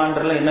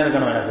போக்குவான்றல என்ன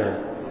இருக்கணும், எனக்கு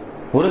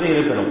உறுதி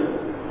இருக்கணும்.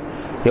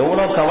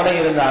 எவ்வளவு கவலை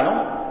இருந்தாலும்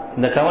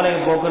இந்த கவலையை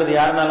போக்குறது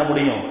யாருனால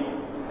முடியும்?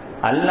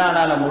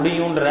 அல்லாஹ்னால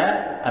முடியும்ன்ற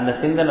அந்த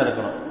சிந்தனை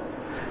இருக்கணும்.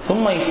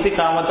 சும்மா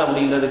இஸ்திகாமத்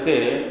அப்படின்றதுக்கு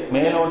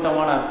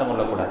மேலோட்டமான அர்த்தம்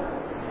கொள்ளக்கூடாது.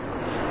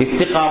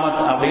 இஸ்திகாமத்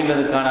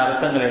அப்படின்றதுக்கான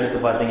அர்த்தங்கள் எடுத்து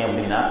பார்த்தீங்க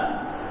அப்படின்னா,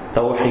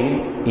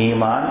 தௌஹீத்,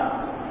 ஈமான்,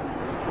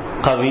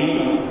 கவி,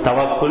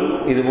 தவக்குல்,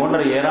 இது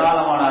போன்ற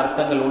ஏராளமான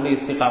அர்த்தங்கள் உண்டு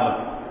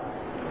இஸ்திகாமத்.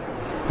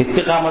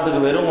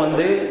 இஸ்திகாமத்துக்கு வெறும்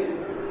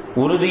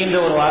உறுதின்ற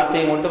ஒரு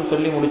வார்த்தையை மட்டும்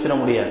சொல்லி முடிச்சிட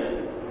முடியாது.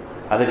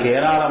 அதுக்கு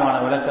ஏராளமான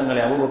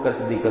விளக்கங்களை அபூபக்கர்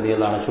சித்திக்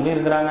ரலியல்லாஹு அன்ஹு சொல்லி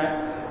இருக்கிறாங்க,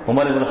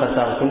 உமர் இப்னு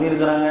கத்தாப் சொல்லி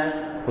இருக்கிறாங்க,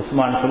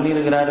 உஸ்மான் சொல்லி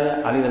இருக்கிறாரு,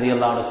 அலி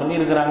ரலியல்லாஹு அன்ஹு சொல்லி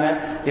இருக்கிறாங்க,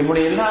 இப்படி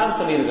எல்லாரும்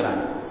சொல்லி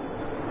இருக்கிறாங்க.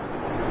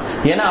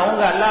 ஏன்னா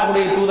அவங்க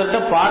அல்லாஹ்வுடைய தூதர்கிட்ட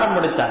பாடம்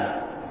படிச்சாங்க.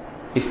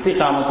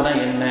 இஸ்திகாமத்னா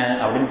என்ன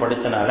அப்படின்னு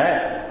படிச்சனால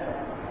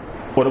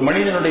ஒரு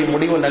மனிதனுடைய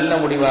முடிவு நல்ல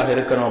முடிவாக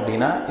இருக்கணும்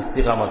அப்படின்னா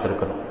இஸ்திகாமத்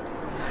இருக்கணும்.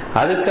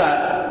 அதுக்கு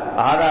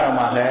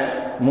ஆதாரமாக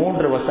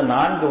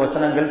 4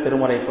 வசனங்கள்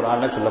திருமறை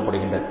குர்ஆன்ல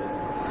சொல்லப்படுகின்றது.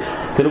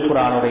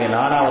 திருக்குர்ஆனுடைய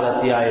 4வது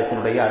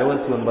அத்தியாயத்தினுடைய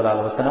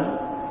 69வது வசனம்,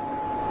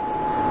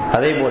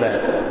 அதே போல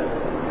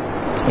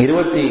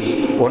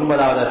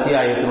 29வது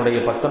அத்தியாயத்தினுடைய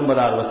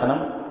 19வது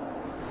வசனம்,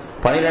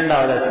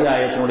 12வது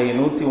அத்தியாயத்தினுடைய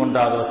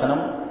 101வது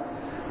வசனம்,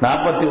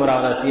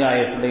 41வது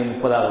அத்தியாயத்தினுடைய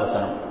 30வது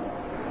வசனம்.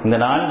 இந்த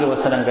 4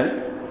 வசனங்கள்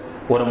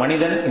ஒரு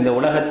மனிதன் இந்த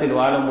உலகத்தில்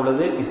வாழும்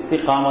பொழுது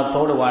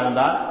இஸ்திகாமத்தோடு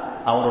வாழ்ந்தால்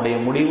அவனுடைய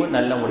முடிவு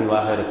நல்ல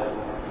முடிவாக இருக்கும்.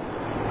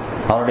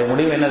 அவனுடைய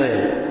முடிவு என்னது?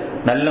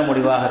 நல்ல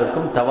முடிவாக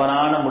இருக்கும்.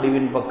 தவறான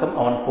முடிவின் பக்கம்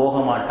அவன் போக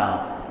மாட்டான்.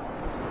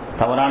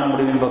 தவறான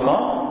முடிவின்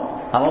பக்கம்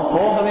அவன்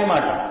போகவே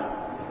மாட்டான்.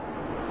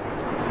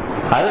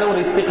 அதுல ஒரு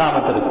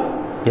இஸ்திகாமத் இருக்கும்.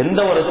 எந்த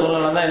ஒரு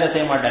சூழ்நிலை தான் என்ன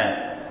செய்ய மாட்டேன்,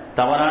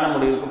 தவறான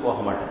முடிவுக்கு போக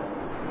மாட்டேன்.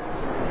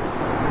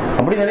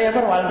 அப்படி நிறைய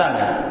பேர்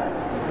வாழ்ந்தாங்க.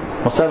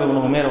 முஸஅப்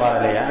இப்னு உமைர்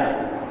வாழலையா?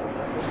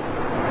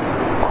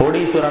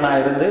 கோடீஸ்வரனா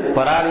இருந்து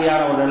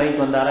பராரியான ஒரு நிலைக்கு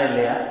வந்தாரா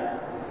இல்லையா?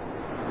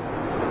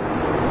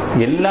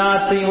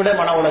 எல்லாத்தையும் விட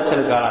மன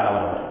உளைச்சலுக்கு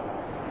ஆளானவர்,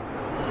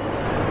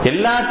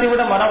 எல்லாத்தையும்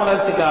விட மன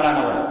உளைச்சலுக்கு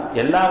ஆளானவர்,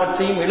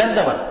 எல்லாவற்றையும்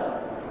இழந்தவர்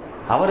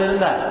அவர்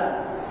இருந்தார்.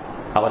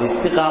 அவர்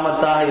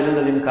இஸ்திகாமத்தாக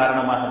இருந்ததின்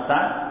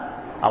காரணமாகத்தான்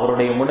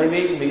அவருடைய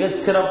முடிவை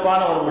மிகச்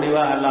சிறப்பான ஒரு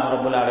முடிவாக அல்லாஹ்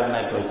ரப்பல் ஆலமீன்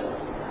ஆக்கி வச்சார்.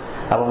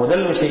 அப்ப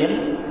முதல் விஷயம்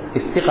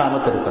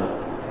இஸ்திகாமத் இருக்கணும்.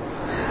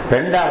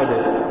 இரண்டாவது,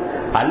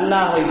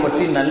 அல்லாஹ்வை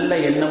பற்றி நல்ல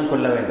எண்ணம்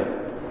கொள்ள வேண்டும்.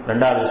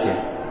 இரண்டாவது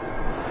விஷயம்,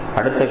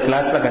 அடுத்த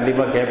கிளாஸ்ல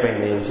கண்டிப்பா கேட்பேன்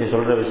இந்த விஷயம்,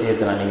 சொல்ற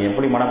விஷயத்தை நான் நீங்க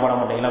எப்படி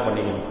மனப்பாடம் பண்ணீங்கன்னா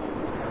பண்ணிக்கணும்.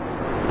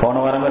 போன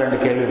வாரமே 2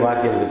 கேள்வி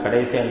பாக்கி இருக்கு,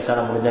 கடைசியா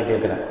இன்ஷால்லா முடிஞ்சா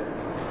கேட்கிறேன்,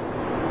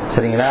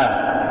 சரிங்களா?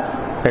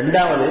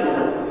 இரண்டாவது,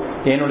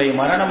 என்னுடைய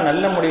மரணம்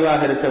நல்ல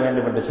முடிவாக இருக்க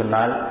வேண்டும் என்று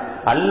சொன்னால்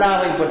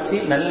அல்லாஹ்வை பற்றி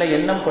நல்ல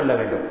எண்ணம் கொள்ள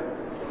வேண்டும்.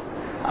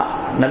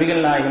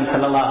 நபிகள் நாயகம்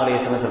ஸல்லல்லாஹு அலைஹி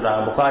வஸல்லம்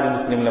சொல்றாங்க, புகாரி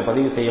முஸ்லிம்ல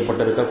பதிவு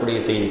செய்யப்பட்டிருக்கக்கூடிய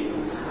செய்தி,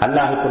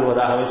 அல்லாஹ்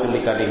சொல்வதாகவே சொல்லி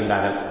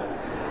காட்டுகின்றார்கள்,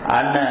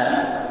 அன்ன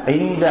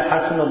இந்த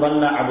ஹஸ்னு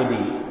பன்ன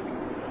அபதி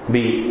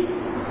பி,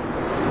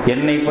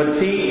 என்னை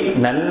பற்றி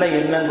நல்ல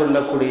எண்ணம்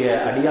கொள்ளக்கூடிய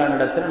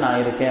அடியானிடத்தில்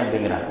நான் இருக்கேன்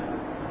அப்படிங்கிறாங்க.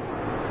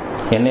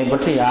 என்னை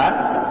பற்றி யார்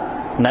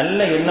நல்ல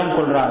எண்ணம்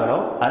கொள்றாங்களோ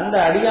அந்த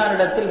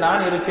அடியானிடத்தில்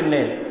நான்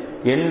இருக்கின்றேன்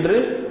என்று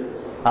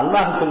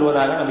அல்லாஹ்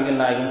சொல்வதாக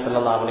நபிகள் நாயகம்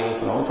ஸல்லல்லாஹு அலைஹி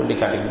வஸல்லம் சொல்லி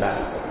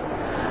காட்டுகின்றார்கள்.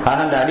 ஆக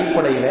அந்த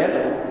அடிப்படையில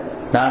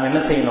நாம் என்ன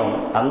செய்யணும்,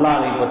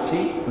 அல்லாஹ்வை பற்றி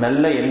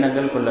நல்ல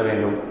எண்ணங்கள் கொள்ள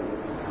வேண்டும்,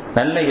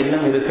 நல்ல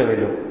எண்ணம் இருக்க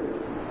வேண்டும்.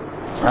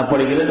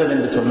 அப்படி இருந்தது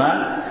என்று சொன்னால்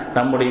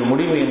நம்முடைய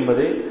முடிவு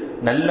என்பது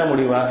நல்ல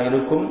முடிவாக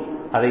இருக்கும்.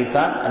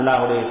 அதைத்தான்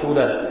அல்லாஹ்வுடைய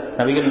தூதர்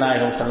நபிகள்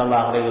நாயகம்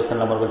ஸல்லல்லாஹு அலைஹி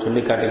வஸல்லம் அவர்கள்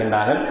சொல்லி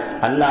காட்டுகின்றார்கள்,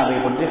 அல்லாஹ்வை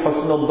பற்றி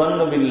ஹுஸ்னுல்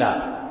தன்னு பில்லாஹ்,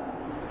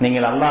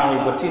 நீங்கள் அல்லாஹ்வை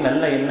பற்றி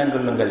நல்ல எண்ணம்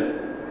கொள்ளுங்கள்.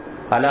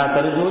 அலா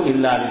தர்ஜு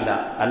இல்லா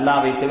பில்லாஹ்,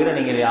 அல்லாஹ்வை தவிர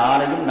நீங்கள்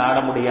யாரையும் நாட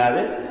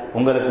முடியாது,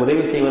 உங்களுக்கு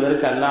உதவி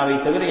செய்வதற்கு அல்லாஹ்வை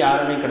தவிர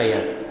யாருமே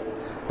கிடையாது.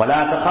 வலா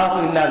தகாஃபு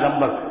இல்லா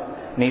தம்பக்,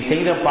 நீ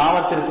செய்த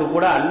பாவத்திற்கு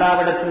கூட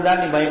அல்லாஹ்விடத்தில்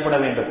தான் நீ பயப்பட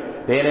வேண்டும்,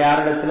 வேற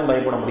யாரிடத்திலும்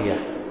பயப்பட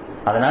முடியாது.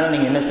 அதனால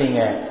நீங்க என்ன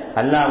செய்யுங்க,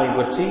 அல்லாஹ்வை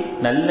பற்றி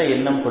நல்ல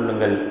எண்ணம்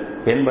கொள்ளுங்கள்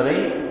என்பதை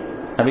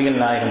நபிகள்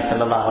நாயகம்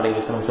ஸல்லல்லாஹு அலைஹி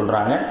வஸல்லம்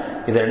சொல்றாங்க.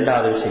 இது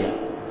இரண்டாவது விஷயம்.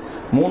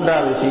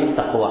 மூன்றாவது விஷயம்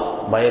தக்வா,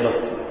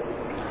 பயபக்தி.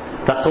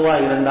 தக்வா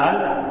இருந்தால்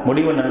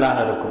முடிவு நல்லாக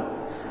இருக்கும்.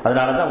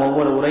 அதனாலதான்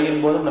ஒவ்வொரு உரையின்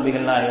போதும்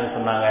நபிகள் நாயகம்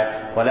சொன்னாங்க,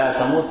 வலா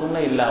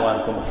தமூதுன்ன இல்லா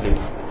வஅன்தும்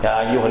முஸ்லிமூன், யா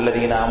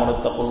அய்யுஹல்லதீன ஆமனு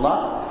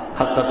தக்குல்லாஹ்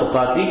ஹக்க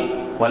துகாத்தி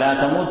வலா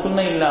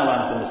தமூதுன்ன இல்லா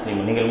வஅன்தும்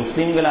முஸ்லிமூன், நீங்கள்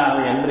முஸ்லிம்களாக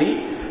அன்றி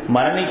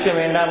மரணிக்க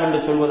வேண்டாம் என்று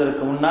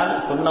சொல்வதற்கு முன்னால்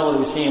சொன்ன ஒரு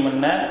விஷயம்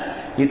என்ன,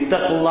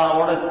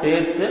 இத்தகுல்லாவோட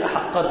சேர்த்து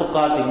ஹக்க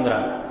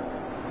துகாத்திங்கிறாங்க.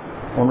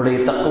 உன்னுடைய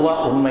தக்குவா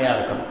உண்மையா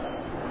இருக்கணும்.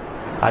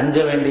 அஞ்ச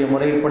வேண்டிய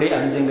முறைப்படி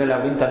அஞ்சுங்கள்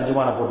அப்படின்னு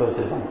தர்ஜுமான போட்டு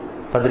வச்சிருப்பாங்க,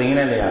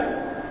 பாத்துறீங்கன்னா இல்லையா?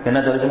 என்ன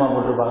தர்ஜுமா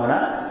போட்டிருப்பாங்கன்னா,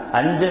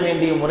 அஞ்ச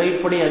வேண்டிய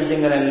முறைப்படி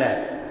அஞ்சுங்கள் அல்ல,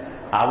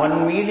 அவன்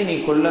மீது நீ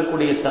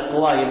கொள்ளக்கூடிய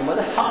தக்குவா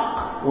என்பது ஹக்,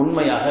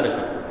 உண்மையாக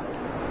இருக்கணும்.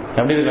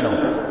 எப்படி இருக்கணும்?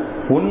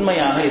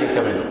 உண்மையாக இருக்க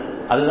வேண்டும்.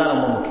 அதுதான்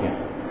ரொம்ப முக்கியம்.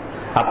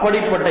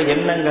 அப்படிப்பட்ட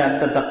எண்ணங்கள்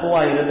அந்த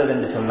தக்குவா இருந்தது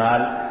என்று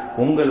சொன்னால்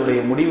உங்களுடைய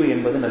முடிவு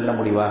என்பது நல்ல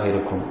முடிவாக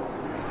இருக்கும்.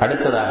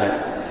 அடுத்ததாக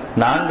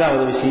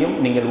நான்காவது விஷயம்,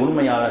 நீங்கள்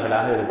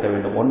உண்மையாளர்களாக இருக்க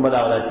வேண்டும்.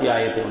 9வது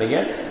அத்தியாயத்தினுடைய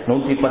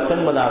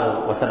 119வது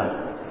வசனம்.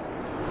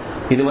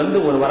 இது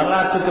ஒரு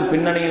வரலாற்றுக்கு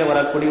பின்னணியில்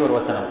வரக்கூடிய ஒரு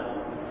வசனம்.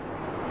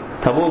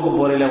 தபூக்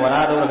போரில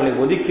வராதவர்களை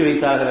ஒதுக்கி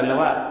வைத்தார்கள்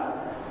அல்லவா,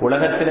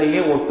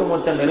 உலகத்திலேயே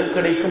ஒட்டுமொத்த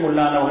நெருக்கடிக்கும்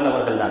உள்ளானவர்கள்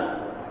அவர்கள் தான்.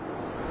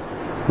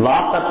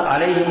 லாத்தத்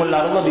அலைஹிமுல்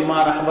அர்து பிமா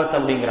ரஹபத்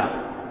அப்படிங்கிறான்.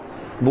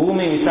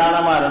 பூமி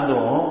விசாலமா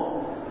இருந்தும்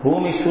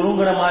பூமி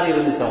சுருங்குன மாதிரி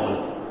இருந்துச்சு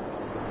அவங்களுக்கு.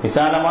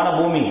 விசாலமான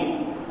பூமி,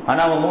 ஆனா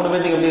அவங்க 3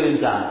 பேருக்கு எப்படி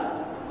இருந்துச்சான்?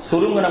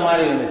 சுருங்குன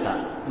மாதிரி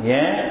இருந்துச்சான்.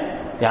 ஏன்?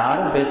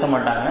 யாரும் பேச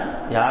மாட்டாங்க,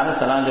 யாரும்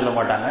சலாம் சொல்ல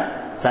மாட்டாங்க,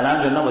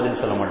 சலாம் சொன்னா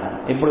பதில் சொல்ல மாட்டாங்க.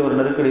 இப்படி ஒரு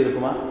நெருக்கடி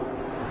இருக்குமா?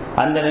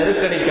 அந்த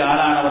நெருக்கடிக்கு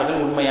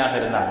ஆளானவர்கள் உண்மையாக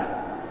இருந்தாங்க.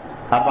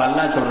 அப்ப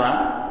அல்லாஹ் சொல்றான்,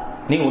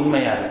 நீ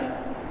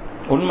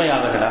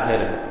உண்மையாளர்களாக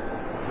இருக்கு.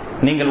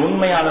 நீங்கள்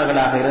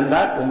உண்மையாளர்களாக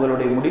இருந்தால்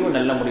உங்களுடைய முடிவு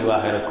நல்ல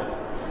முடிவாக இருக்கும்.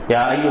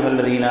 யா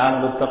அய்யுஹல்லதீன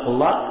ஆமனு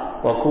தக்குல்லாஹ்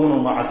வ கூனு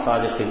மஅஸ்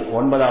ஸாதிகீன்.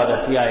 9வது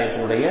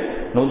அத்தியாயத்தினுடைய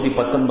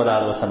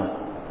 119வது வசனம்.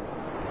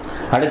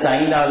 அடுத்த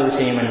 5வது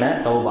விஷயம் என்ன?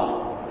 தௌபா.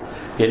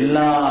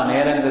 எல்லா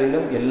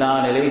நேரங்களிலும் எல்லா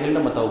நிலைகளிலும்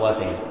நம்ம தௌபா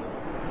செய்யணும்.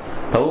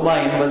 தௌபா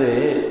என்பது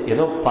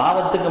ஏதோ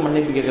பாவத்துக்கு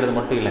மன்னிப்பு கேட்கறது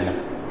மட்டும் இல்லைங்க.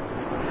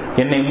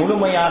 என்னை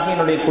முழுமையாக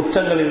என்னுடைய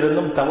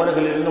குற்றங்களிலிருந்தும்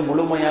தவறுகளிலிருந்தும்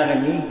முழுமையாக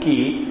நீக்கி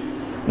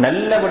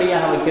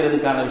நல்லபடியாக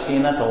வைக்கிறதுக்கான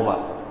விஷயம் தான் தௌபா.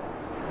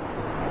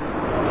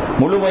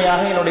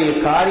 முழுமையாக என்னுடைய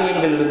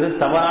காரியங்களிலிருந்து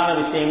தவறான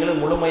விஷயங்களை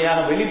முழுமையாக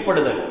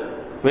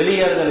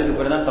வெளியேறுதலுக்கு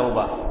பேர் தான்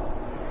தௌபா.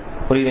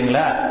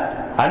 புரியுதுங்களா?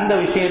 அந்த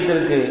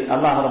விஷயத்திற்கு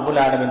அல்லாஹ் ரப்பல்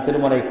ஆலமீன்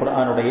திருமறை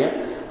குர்ஆனுடைய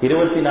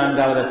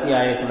 24வது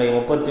அத்தியாயத்துடைய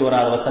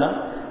 31வது வசனம்,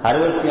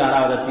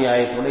 66வது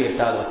அத்தியாயத்துடைய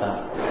 8வது வசனம்,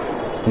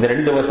 இந்த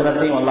 2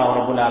 வசனத்தையும் அல்லாஹ்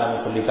ரப்பல்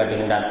ஆலமீன் சொல்லி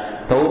காட்டுகின்றான்.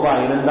 தௌபா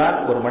இருந்தால்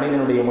ஒரு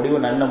மனிதனுடைய முடிவு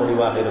நல்ல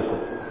முடிவாக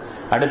இருக்கும்.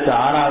 அடுத்து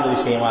 6வது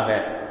விஷயமாக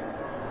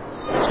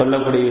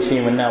சொல்லக்கூடிய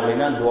விஷயம் என்ன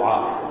அப்படின்னா துஆ,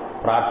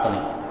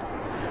 பிரார்த்தனை.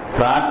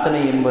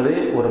 பிரார்த்தனை என்பது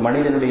ஒரு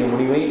மனிதனுடைய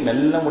முடிவை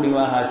நல்ல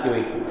முடிவாக ஆக்கி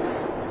வைக்கும்.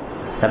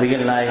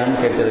 நபிகள் நாயகம்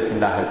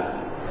கேட்டிருக்கின்றார்கள்,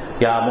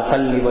 யா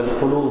முகல்லிபல்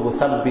குலூப்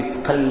சப்பித்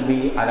கல்பி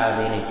அலா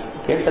தீனிக்.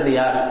 கேட்டது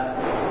யார்?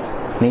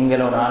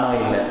 நீங்களோ நானோ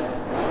இல்லை,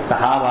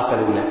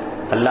 சஹாபாக்கள் இல்லை,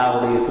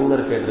 அல்லாஹ்வுடைய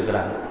தூதர்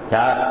கேட்டிருக்கிறாங்க.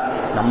 யார்?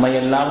 நம்ம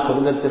எல்லாம்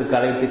சொர்க்கத்திற்கு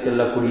அழைத்து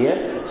செல்லக்கூடிய,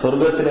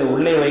 சொர்க்கத்திலே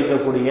உள்ளே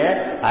வைக்கக்கூடிய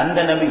அந்த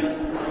நபி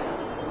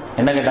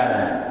என்ன கேட்டாங்க?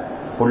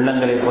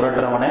 உள்ளங்களை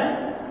புரட்டுறவன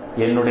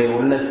என்னுடைய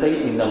உள்ளத்தை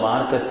இந்த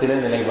மார்க்கத்திலே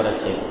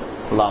நிலைபெறச் செய்யும்.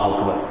 அல்லாஹ்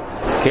அக்பர்.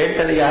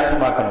 கேட்டது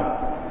யாருன்னு பார்க்கணும்.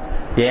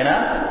 ஏன்னா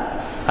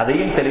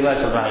அதையும் தெளிவா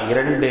சொல்றாங்க.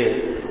 2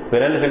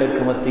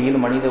 விரல்களுக்கு மத்தியில்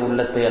மனித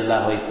உள்ளத்தை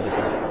அல்லாஹ்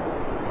வைத்திருக்கிறான்.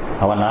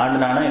 அவன்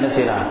நாடுனானா என்ன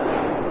செய்யறான்?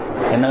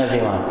 என்னங்க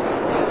செய்வான்?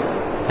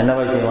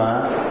 என்னவா செய்வான்?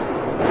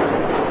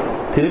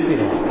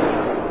 திருப்பிடுவான்.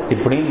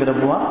 இப்படியும்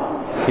திருப்புவான்,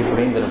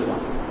 இப்படியும்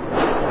திருப்புவான்.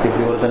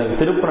 இப்படி ஒருத்தனுக்கு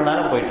திருப்புறனால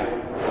போயிட்டான்,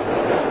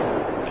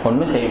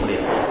 ஒன்னும் செய்ய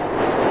முடியாது.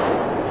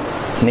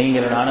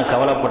 நீங்களும் நானும்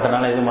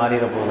கவலைப்பட்டனால எது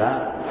மாறிட போதா?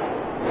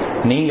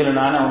 நீங்களும்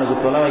நானும் அவனுக்கு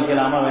தொலை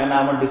வைக்கலாமா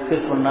வேணாம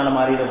டிஸ்கஸ் பண்ணால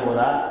மாறிட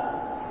போதா?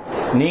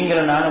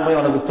 நீங்களும் நானும் போய்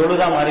அவனுக்கு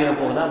தொழுதா மாறிட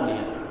போதா?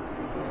 முடியாது.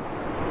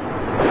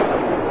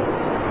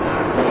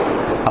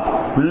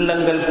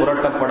 உள்ளங்கள்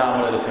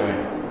புரட்டப்படாமல் இருக்க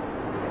வேண்டும்.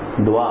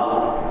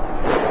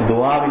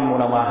 துவாவின்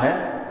மூலமாக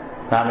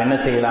நாம் என்ன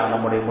செய்யலாம்?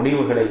 நம்முடைய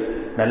முடிவுகளை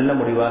நல்ல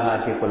முடிவாக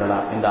ஆக்கிக்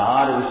கொள்ளலாம். இந்த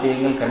 6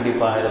 விஷயங்கள்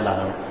கண்டிப்பாக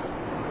இருந்தாங்க.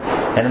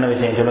 என்னென்ன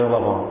விஷயம் சொல்லுங்க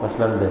பார்ப்போம்.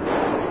 ஃபர்ஸ்ட்ல இருந்து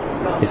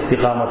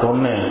இஸ்திகாமத்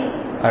 1,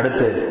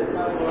 அடுத்து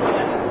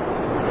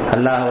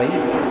அல்லாஹ்வை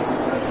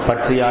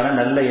பற்றியான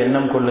நல்ல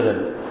எண்ணம்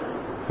கொள்ளுதல்,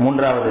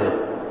 3வது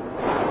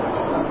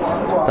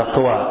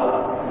தக்வா,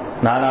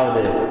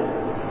 4வது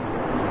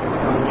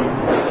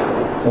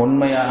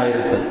உண்மையாக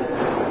இருத்தல்,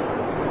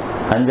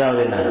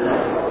 5வது என்ன?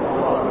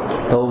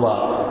 தௌபா,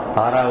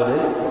 6வது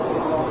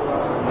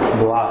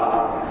துஆ.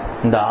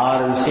 இந்த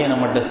 6 விஷயம்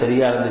நம்மகிட்ட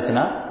சரியா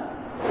இருந்துச்சுன்னா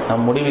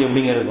நம்ம முடிவு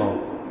எப்படிங்க இருக்கும்?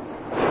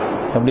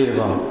 எப்படி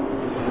இருக்கும்?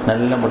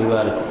 நல்ல முடிவா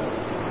இருக்கும்.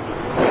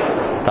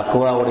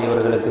 தக்வா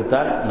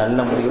உடையவர்களுக்குத்தான் நல்ல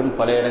முடிவுன்னு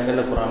பல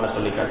இடங்கள்ல குர்ஆன்ல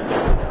சொல்லி காட்டு.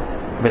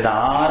 இந்த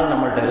 6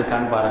 நம்மள்ட்ட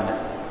இருக்கான்னு பாருங்க.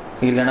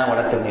 இல்லைன்னா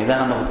வளர்த்துங்க.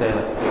 இதான் நமக்கு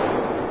தேவை.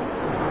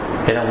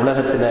 ஏன்னா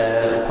உலகத்துல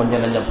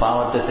கொஞ்சம் கொஞ்சம்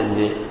பாவத்தை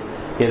செஞ்சு,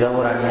 ஏதோ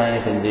ஒரு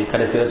அநியாயம் செஞ்சு,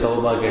 கடைசியில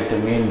தௌபா கேட்டு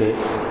மீண்டு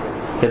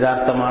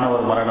யதார்த்தமான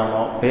ஒரு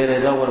மரணமோ வேற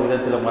ஏதோ ஒரு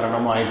விதத்துல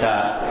மரணமோ ஆயிட்டா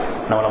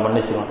நம்மளை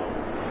மன்னிச்சுவோம்.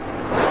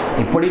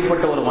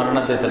 இப்படிப்பட்ட ஒரு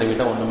மரணத்தை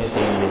தருவிட்டா ஒண்ணுமே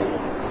செய்ய முடியாது.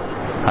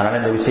 அதனால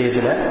இந்த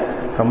விஷயத்துல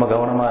ரொம்ப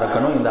கவனமா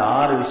இருக்கணும். இந்த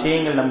 6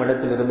 விஷயங்கள் நம்ம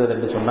இடத்தில் இருந்தது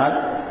என்று சொன்னால்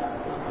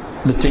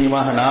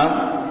நிச்சயமாக நாம்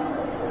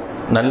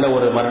நல்ல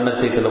ஒரு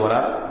மரணத்தை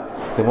தருவரா.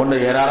 இது போன்ற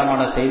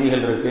ஏராளமான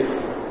செய்திகள் இருக்கு.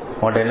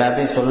 உங்கள்கிட்ட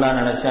எல்லாத்தையும் சொல்ல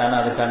நினைச்சேன், ஆனா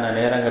அதுக்கான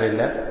நேரங்கள்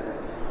இல்லை.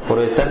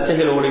 ஒரு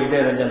சர்ச்சைகள் ஓடிக்கிட்டே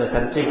இருந்துச்சு. அந்த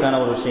சர்ச்சைக்கான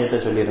ஒரு விஷயத்தை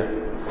சொல்லிடுறேன்.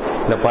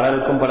 இல்ல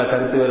பலருக்கும் பல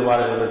கருத்து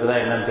வேறுபாடுகள் இருக்குதா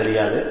என்னன்னு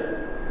தெரியாது.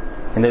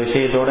 இந்த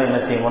விஷயத்தோட என்ன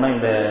செய்யணும்னா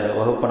இந்த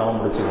வகுப்பை நம்ம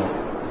முடிச்சுக்கணும்.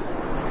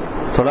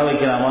 தொலை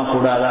வைக்கலாமா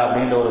கூடாதா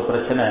அப்படின்ற ஒரு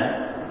பிரச்சனை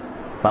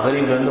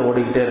மகரீப்ல இருந்து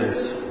ஓடிக்கிட்டே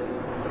இருந்துச்சு.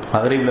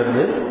 மகரீப்ல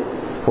இருந்து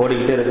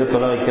ஓடிக்கிட்டே இருக்கு.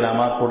 தொலை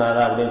வைக்கலாமா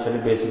கூடாதா அப்படின்னு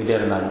சொல்லி பேசிக்கிட்டே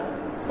இருந்தாங்க.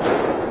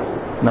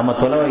 நம்ம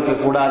தொலை வைக்க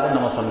கூடாதுன்னு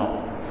நம்ம சொன்னோம்.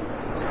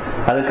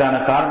 அதுக்கான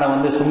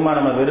காரணம் சும்மா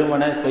நம்ம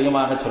வெறுமனே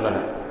சுயமாக சொல்லல.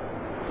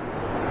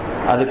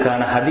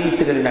 அதுக்கான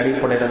ஹதீஸுகளின்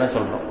அடிப்படையில தான்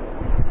சொல்றோம்.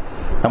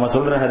 நம்ம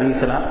சொல்ற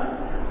ஹதீஸ்லாம்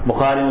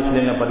புகாரி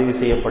முஸ்லிம்ல பதிவு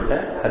செய்யப்பட்ட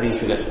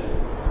ஹதீஸுகள்.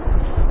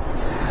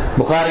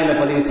 புகாரில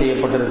பதிவு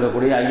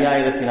செய்யப்பட்டிருக்கக்கூடிய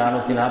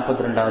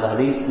 5442வது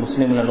ஹதீஸ்,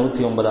 முஸ்லிம்ல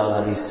 109வது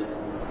ஹதீஸ்.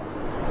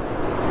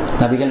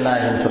 நபிகள்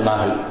நாயகம்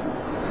சொன்னார்கள்,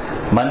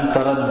 மன்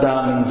தரத்தா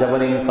மின்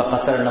ஜபலின்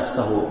ஃபகத்தல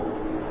நஃப்ஸஹு,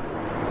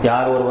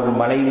 யார் ஒருவர்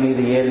மலை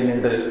மீது ஏறி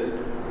நின்று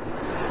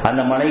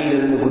அந்த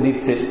மலையிலிருந்து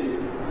குதித்து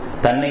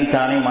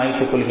தன்னைத்தானே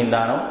மாய்த்துக்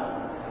கொள்கின்றானோ,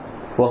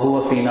 வஹுவ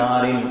ஃபீ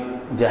நாரின்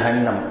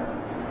ஜஹன்னம்,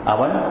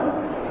 அவன்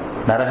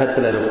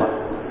நரகத்தில் இருப்பான்.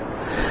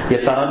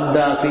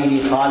 யதரத்தா ஃபீஹி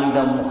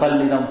ஹாலிதம்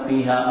முகல்லிதம்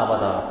ஃபீஹா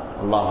அபதா.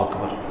 அல்லாஹ்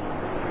அக்பர்.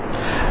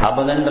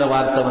 அபதன்ற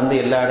வார்த்தை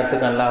எல்லா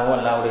இடத்துக்கும்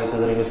அல்லாஹ்வுடைய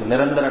தூதர்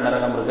நிரந்தர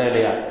நரகம் இருக்கா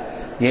இல்லையா,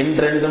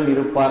 என்றென்றும்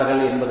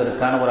இருப்பார்கள்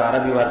என்பதற்கான ஒரு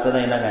அரபி வார்த்தை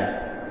தான் என்னங்க?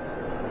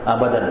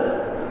 அபதன்.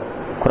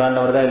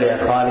 குர்ஆன்ல வருதா இல்லையா?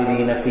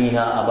 ஹாலிதீன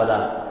ஃபீஹா அபதா.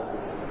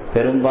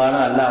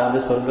 பெரும்பாலும்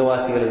அல்லாஹ்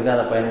சொர்க்கவாசிகளுக்கு தான்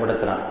அதை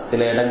பயன்படுத்துறான்.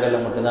 சில இடங்கள்ல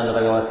மட்டும்தான்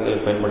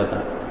நரகவாசிகளுக்கு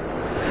பயன்படுத்துறான்.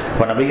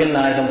 இப்ப நபிகள்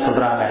நாயகம்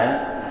சொல்றாங்க,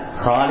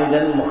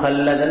 ஹாலிதன்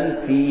முஹல்லதன்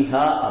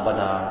ஃபீஹா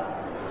அபதா.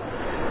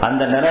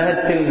 அந்த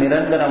நரகத்தில்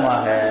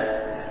நிரந்தரமாக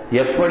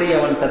எப்படி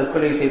அவன்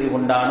தற்கொலை செய்து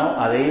கொண்டானோ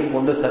அதே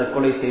போன்று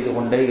தற்கொலை செய்து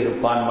கொண்டே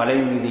இருப்பான். மலை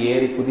மீது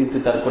ஏறி குதித்து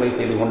தற்கொலை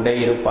செய்து கொண்டே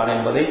இருப்பான்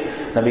என்பதை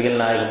நபிகள்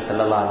நாயகம்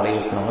ஸல்லல்லாஹு அலைஹி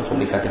வஸல்லம்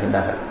சொல்லி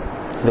காட்டுகின்றார்கள்.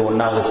 இது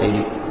 1வது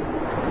செய்தி.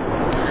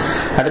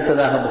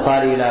 அடுத்ததாக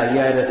புகாரியில்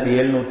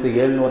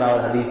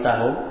 5707வது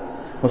ஹதீஸாகவும்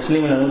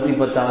முஸ்லிமில்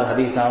 110வது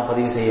ஹதீஸாகவும்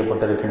பதிவு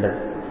செய்யப்பட்டிருக்கின்றது.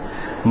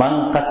 மன்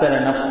கத்தல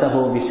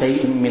நஃப்ஸஹு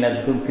பிஷைஇன்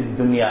மினத்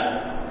துன்யா,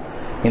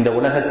 இந்த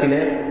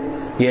உலகத்திலே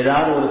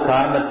ஏதாவது ஒரு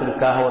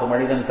காரணத்திற்காக ஒரு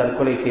மனிதன்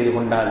தற்கொலை செய்து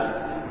கொண்டால்,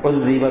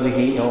 உஸ்ஸிப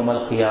பிஹி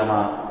யௌமல் கியாமா,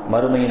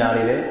 மறுமை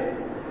நாளிலே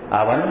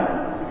அவன்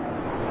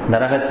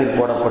நரகத்தில்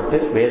போடப்பட்டு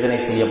வேதனை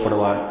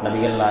செய்யப்படுவான்.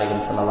 நபிகள்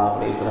நாயகம் ஸல்லல்லாஹு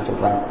அலைஹி வஸல்லம்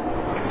சொல்றாங்க.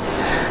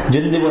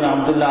 ஜுந்த் பின்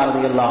அப்துல்லாஹ்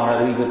ரலியல்லாஹு அன்ஹு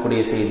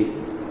அறிவிக்கக்கூடிய செய்தி,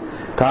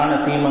 கான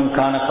ஃபீமன்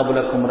கான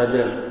கபலக்கும்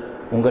ரஜுல்,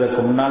 உங்களுக்கு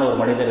முன்னால் ஒரு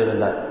மனிதர்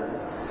இருந்தார்.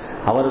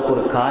 அவருக்கு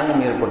ஒரு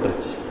காயம்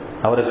ஏற்பட்டுருச்சு.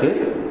 அவருக்கு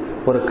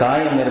ஒரு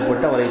காயம்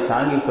ஏற்பட்டு அவரை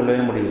தாங்கிக்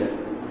கொள்ளவே முடியல.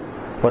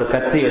 ஒரு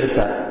கத்தி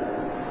எடுத்தார்.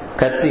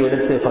 கத்தி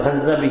எடுத்து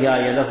ஃபஹஸ்ஸ பிஹா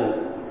யதஹு,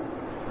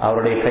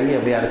 அவருடைய கையை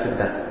அப்படியே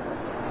அறுத்துக்கிட்டார்.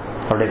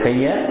 அவருடைய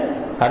கையை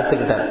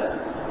அறுத்துக்கிட்டார்.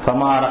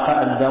 ஃபமா ரகஅ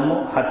அத்தமு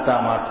ஹத்தா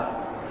மாத்,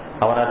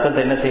 அவர் ரத்தத்தை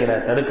என்ன செய்யற,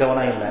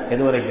 தடுக்கவனா இல்லை.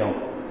 எது வரைக்கும்?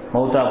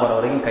 மௌத்தா போற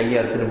வரைக்கும் கையை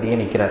அறுத்துட்டு அப்படியே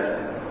நிற்கிறார்.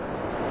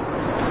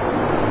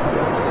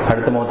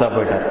 அடுத்து மௌத்தா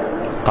போயிட்டார்.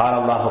 கால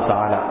அல்லாஹு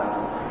தஆலா,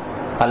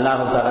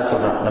 அல்லாஹு தஆலா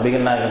சொல்றான்,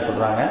 நபிகள் நாயகம்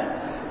சொல்றாங்க,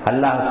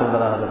 அல்லாஹ்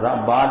சொல்றான்,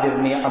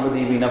 பாதிர்னி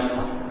அப்தி பி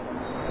நஃப்ஸி,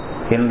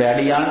 என்னுடைய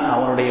அடியான்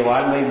அவனுடைய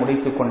வாழ்வை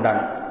முடித்துக்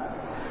கொண்டான்.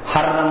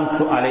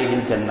 ஹர்ரம்து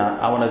அலைஹில் ஜன்னா,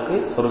 அவனுக்கு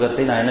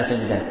சொர்க்கத்தை நான் என்ன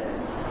செஞ்சிட்டேன்,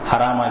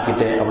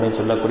 ஹராமாக்கிட்டேன் அப்படின்னு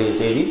சொல்லக்கூடிய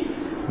செய்தி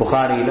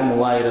புகாரியிலும்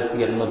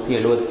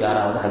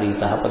 3776வது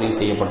ஹதீஸாக பதிவு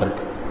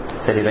செய்யப்பட்டிருக்கு.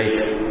 சரி,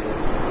 ரைட்.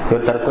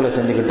 இவர் தற்கொலை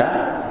செஞ்சுக்கிட்டா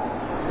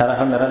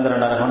நரகம், நிரந்தர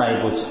நரகம்னு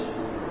ஆகிப்போச்சு.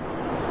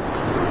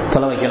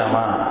 தொலை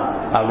வைக்கலாமா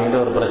அப்படின்ற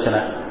ஒரு பிரச்சனை.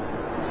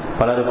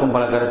 பலருக்கும்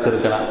பல கருத்து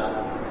இருக்கலாம்.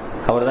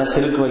 அவர் தான்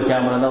சிறுக்கு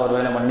வைக்காம இருந்தால்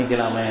ஒருவேளை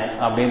மன்னிக்கலாமே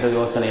அப்படின்ற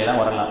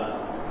யோசனையெல்லாம் வரலாம்.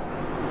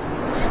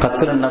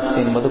 கத்ரு நஃப்ஸ்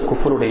என்பது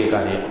குஃப்ருடைய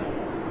காரியம்.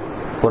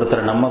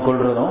 ஒருத்தரை நம்ம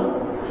கொள்றதும்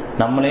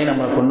நம்மளே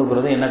நம்மளை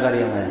கொண்டுக்கிறதும் என்ன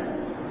காரியங்க?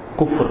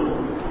 குஃப்ர்.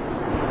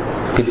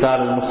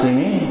 கித்தாலுல்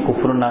முஸ்லிமி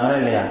குஃப்ருன்னாங்களா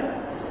இல்லையா?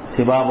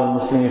 சிபாபுல்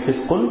முஸ்லிமி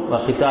ஃபிஸ்குல் வ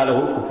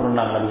கித்தாலுஹு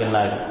குஃப்ருன்னாங்க நபிகள்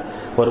நாயகம்.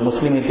 ஒரு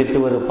முஸ்லிமை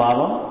திட்டுவது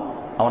பாவம்,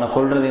 அவனை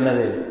கொள்றது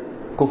என்னது?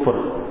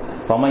 குஃப்ர்.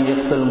 வமன்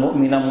யக்துல்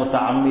முஃமின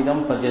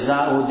முத்தஅம்மிதன்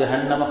ஃபஜஸாஉஹு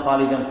ஜஹன்னம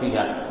காலிதன்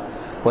ஃபீஹா,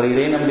 ஒரு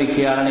இறை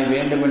நம்பிக்கையாளனை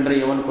வேண்டுமென்று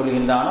எவன்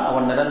கொள்கின்றானோ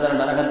அவன் நிரந்தர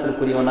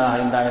நரகத்திற்குரியவனாக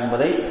இருந்தான்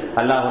என்பதை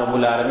அல்லாஹ்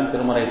ரப்பல் ஆலமீன்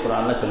திருமறை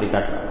குர்ஆன்ல சொல்லி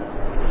காட்டுறான்.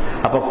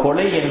 அப்ப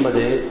கொலை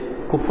என்பது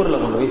குஃப்ர்ல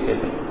கொண்டு போய்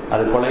சேர்க்கும்.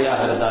 அது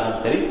கொலையாக இருந்தாலும்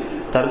சரி,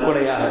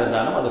 தற்கொலையாக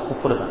இருந்தாலும் அது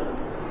குஃப்ர் தான்.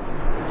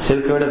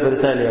 ஷிர்க்கை விட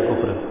பெருசா இல்லையா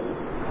குஃப்ர்?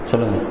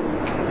 சொல்லுங்க.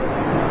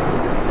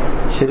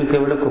 ஷிர்க்கை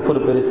விட குஃப்ர்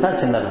பெருசா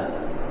சின்னதா?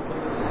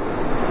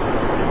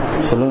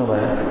 சொல்லுங்க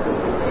பாரு.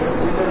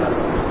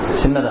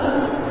 சின்னதா?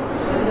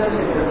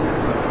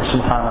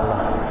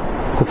 சுப்ஹானல்லாஹ்.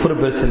 குஃப்ர்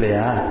பெருசு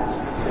இல்லையா?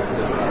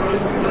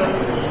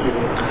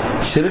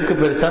 ஷிர்க்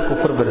பெருசா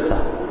குஃப்ர் பெருசா?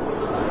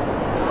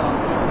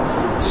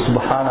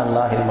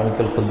 சுப்ஹானல்லாஹில்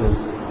மலிக்குல்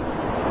குத்தூஸ்.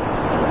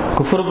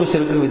 குஃப்ருக்கு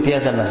ஷிர்க்கு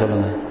வித்தியாசம் என்ன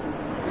சொல்லுங்க?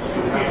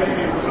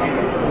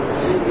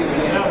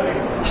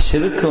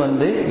 ஷிர்க்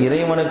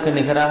இறைவனுக்கு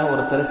நிகராக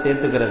ஒருத்தரை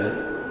சேர்த்துக்கிறது,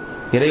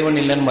 இறைவன்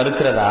இல்லைன்னு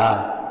மறுக்கிறதா?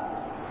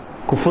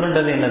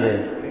 குஃப்ருன்றது என்னது?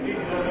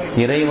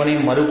 இறைவனை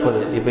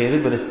மறுப்பது. இப்ப எது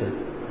பெருசு?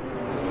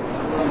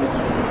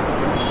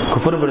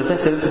 குஃப்ர் பெருசா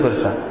ஷிர்க்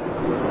பெருசா?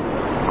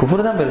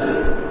 குஃப்ர் தான் பெருசு.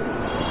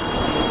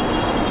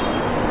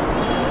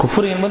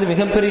 குஃப்ர் என்பது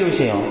மிகப்பெரிய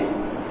விஷயம்.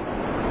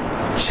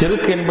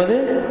 ஷிர்க் என்பது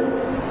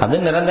அது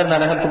நிரந்தர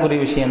நரகத்துக்குரிய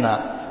விஷயம்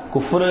தான்.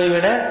 குஃப்ரை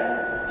விட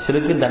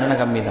ஷிர்க்கு தண்டனை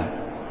கம்மி தான்.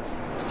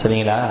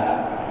 சரிங்களா?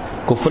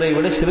 குஃப்ரை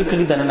விட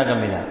ஷிர்க்குக்கு தண்டனை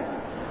கம்மி தான்.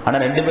 ஆனா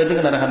ரெண்டு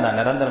பேருக்கு நரகம் தான்,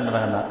 நிரந்தர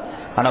நரகம் தான்.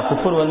 ஆனா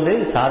குஃப்ர்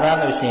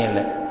சாதாரண விஷயம்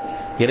இல்லை.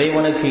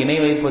 இறைவனுக்கு இணை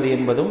வைப்பது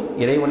என்பதும்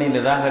இறைவனை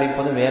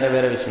நிராகரிப்பதும் வேற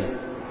வேற விஷயம்.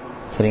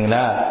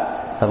 சரிங்களா?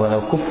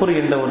 குஃப்ர்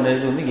என்ற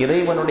ஒன்று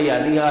இறைவனுடைய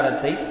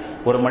அதிகாரத்தை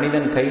ஒரு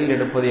மனிதன் கையில்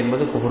எடுப்பது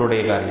என்பது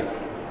குஃப்ருடைய காரியம்.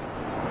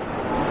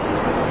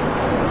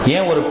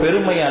 ஏன் ஒரு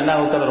பெருமையை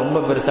அல்லாஹ்வுக்கு ரொம்ப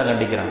பெருசா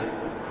கண்டிக்கிறான்?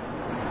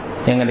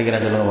 ஏன்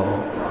கண்டிக்கிறான் சொல்லுங்க?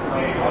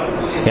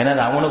 ஏன்னா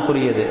அது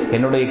அவனுக்குரியது,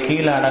 என்னுடைய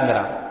கீழே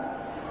அடங்குறான்.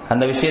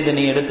 அந்த விஷயத்தை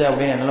நீ எடுத்து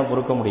அப்படின்னு என்னால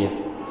பொறுக்க முடியாது.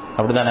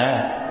 அப்படித்தானே?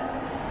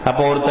 அப்ப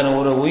ஒருத்தன்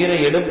ஒரு உயிரை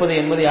எடுப்பது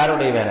என்பது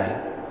யாருடைய வேலை?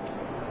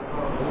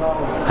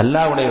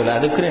 அல்லாஹ்வுடைய வேலை.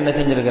 அதுக்குன்னு என்ன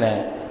செஞ்சிருக்கிறேன்?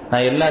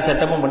 நான் எல்லா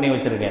செட்டப்பும் பண்ணி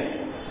வச்சிருக்கேன்.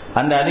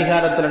 அந்த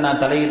அதிகாரத்தில்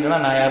நான் தலையிட்டேன்னா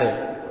நான் யாரு?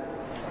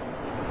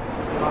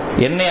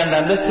 என்னை அந்த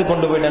அந்தஸ்து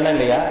கொண்டு போயிட்டேன்னா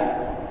இல்லையா?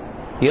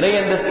 இறை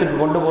அந்தஸ்துக்கு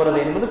கொண்டு போறது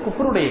என்பது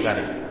குஃப்ருடைய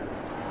காரியம்.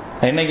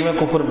 என்னைக்குமே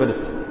குஃப்ர்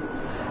பெருசு.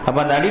 அப்ப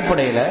அந்த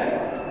அடிப்படையில்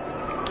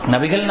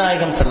நபிகள்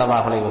நாயகம்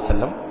ஸல்லல்லாஹு அலைஹி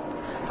வஸல்லம்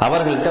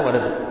அவர்கள்ட்ட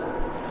வருது.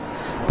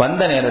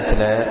 வந்த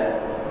நேரத்தில்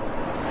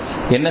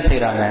என்ன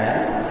செய்யறாங்க?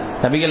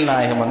 நபிகள்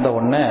நாயகம் வந்த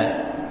உடனே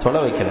தொலை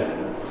வைக்கல,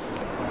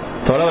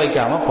 தொலை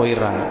வைக்காம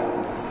போயிடுறாங்க.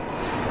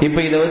 இப்ப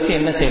இதை வச்சு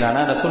என்ன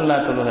செய்யலாம்னா,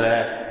 ரசூலுல்லாஹ் சொல்லுகிற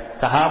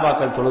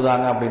சஹாபாக்கள்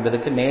தொழுதாங்க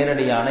அப்படின்றதுக்கு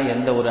நேரடியான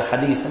எந்த ஒரு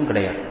ஹதீஸும்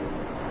கிடையாது.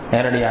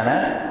 நேரடியான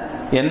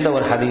எந்த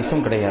ஒரு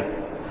ஹதீஸும் கிடையாது.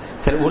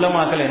 சரி,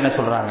 உலமாக்கள் என்ன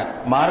சொல்றாங்க,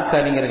 மார்க்க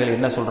அறிஞர்கள்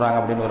என்ன சொல்றாங்க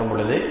அப்படின்னு வரும்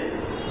பொழுது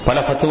பல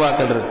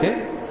ஃபத்வாக்கள் இருக்கு.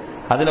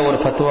 அதுல ஒரு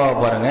ஃபத்வாவை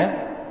பாருங்க.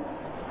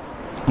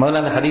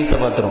 முதல்ல அந்த ஹதீஸை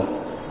பார்த்துரும்.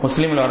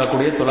 முஸ்லீம்ல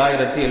வரக்கூடிய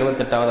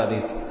 978வது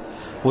ஹதீஸ்.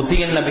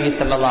 உத்தியன் நபி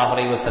ஸல்லல்லாஹு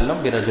அலைஹி வஸல்லம்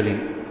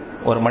பிரஜுலின்,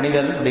 ஒரு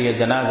மனிதனுடைய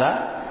ஜனாசா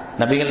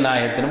நபிகள்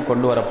நாயகத்திலும்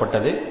கொண்டு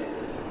வரப்பட்டது.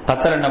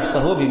 கத்தர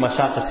நப்சஹு பி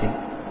மஷாகசின்,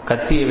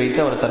 கத்தியை வைத்து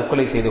அவர்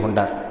தற்கொலை செய்து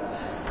கொண்டார்.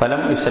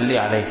 ஃபலம் யுஸல்லி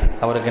அலைஹி,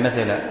 அவருக்கு என்ன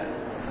செய்யல,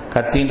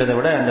 கத்தின்றதை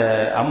விட அந்த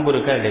அம்பு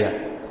இருக்கா இல்லையா,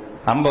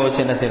 அம்பை வச்சு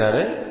என்ன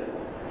செய்யறாரு,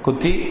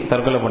 குத்தி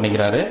தற்கொலை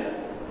பண்ணிக்கிறாரு.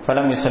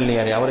 ஃபலம் யுஸல்லி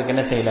அலைஹி, அவருக்கு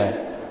என்ன செய்யல,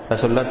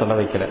 ரசூலுல்லாஹ் சொல்ல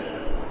வைக்கல.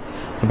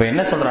 இப்ப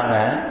என்ன சொல்றாங்க,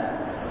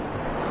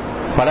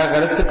 பல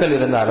கருத்துக்கள்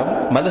இருந்தாலும்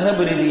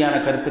மதுஹப் ரீதியான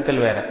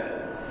கருத்துக்கள் வேற.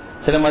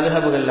 சில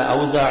மதுஹபுகள்ல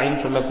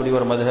அவுசாயின்னு சொல்லக்கூடிய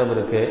ஒரு மதுஹப்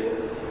இருக்கு,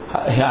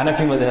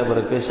 ஹனஃபி மதுஹப்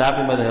இருக்கு,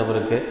 ஷாஃபி மதுஹப்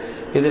இருக்கு.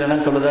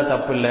 இதுலாம் தொழுதா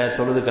தப்பு இல்லை,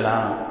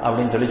 தொழுதுக்கலாம்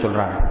அப்படின்னு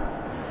சொல்றாங்க.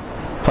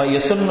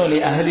 ஃபயஸுன்னு லி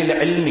அஹ்லில்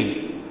இல்மி,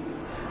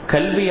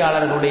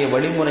 கல்வியாளர்களுடைய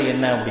வழிமுறை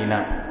என்ன அப்படின்னா,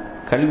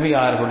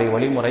 கல்வியாளர்களுடைய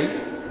வழிமுறை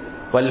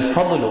வல்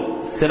ஃபதுலு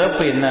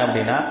சிறப்பு என்ன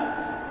அப்படின்னா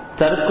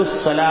தர்க்கு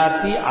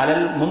ஸலாத்தி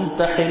அலல்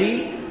முன்தஹிரி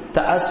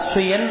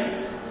தஅஸ்ஸுயன்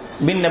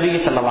பின் நபி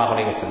ஸல்லல்லாஹு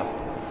அலைஹி வஸல்லம்.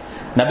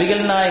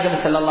 நபிகள் நாயகம்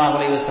ஸல்லல்லாஹு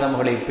அலைஹி வஸல்லம்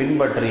அவர்களை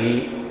பின்பற்றி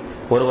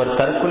ஒருவர்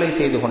தற்கொலை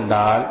செய்து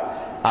கொண்டால்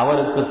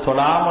அவருக்கு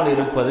தொழாமல்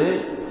இருப்பது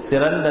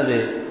சிறந்தது,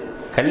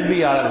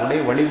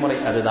 கல்வியாளர்களுடைய வழிமுறை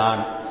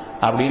அதுதான்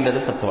அப்படின்றது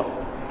ஃபத்வா.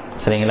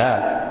 சரிங்களா?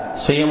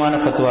 சுயமான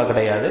ஃபத்வா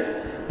கிடையாது.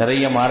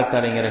 நிறைய மார்க்க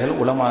அறிஞர்கள்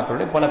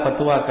உலமாக்களுடைய பல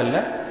ஃபத்வாக்கள்ல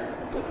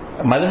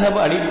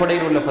மذஹப்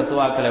அடிப்படையில் உள்ள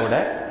ஃபத்வாக்களை விட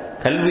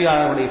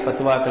கல்வியாளர்களுடைய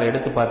ஃபத்வாக்களை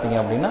எடுத்து பார்த்தீங்க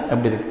அப்படின்னா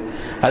எப்படி இருக்கு.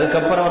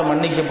 அதுக்கப்புறம் அவர்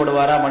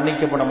மன்னிக்கப்படுவாரா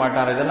மன்னிக்கப்பட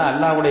மாட்டாரா இதெல்லாம்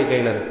அல்லாஹ்வுடைய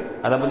கையில இருக்கு.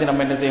 அதை பத்தி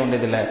நம்ம என்ன செய்ய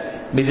வேண்டியதில்லை,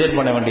 டிசைட்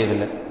பண்ண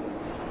வேண்டியதில்லை.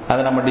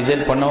 அதை நம்ம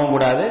டிசைட் பண்ணவும்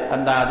கூடாது,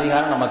 அந்த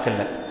அதிகாரம் நமக்கு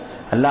இல்லை.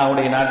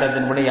 அல்லாஹ்வுடைய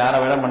நாட்டத்தின்படி யாரை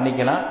வேணா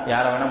மன்னிக்கலாம்,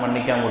 யாரை வேணா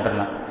மன்னிக்காம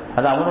விட்டுறலாம்.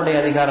 அது அவனுடைய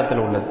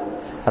அதிகாரத்தில் உள்ளது,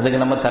 அதுக்கு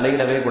நம்ம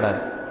தலையிடவே கூடாது.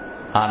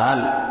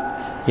 ஆனால்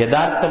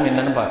யதார்த்தம்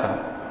என்னன்னு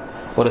பார்க்கணும்.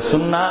 ஒரு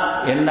சுன்னா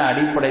என்ன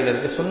அடிப்படையில்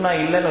இருக்கு, சுன்னா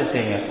இல்லைன்னு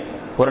வச்சுங்க,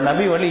 ஒரு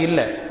நபி வழி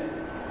இல்லை,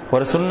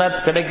 ஒரு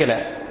சுன்னத் கிடைக்கல,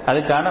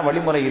 அதுக்கான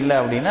வழிமுறை இல்லை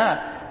அப்படின்னா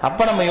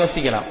அப்ப நம்ம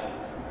யோசிக்கலாம்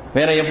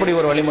வேற எப்படி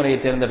ஒரு வழிமுறையை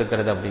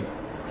தேர்ந்தெடுக்கிறது அப்படின்னு.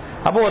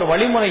 அப்போ ஒரு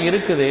வழிமுறை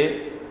இருக்குது,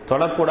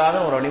 தொழக்கூடாத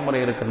ஒரு வழிமுறை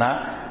இருக்குன்னா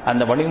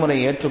அந்த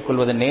வழிமுறையை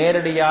ஏற்றுக்கொள்வது,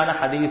 நேரடியான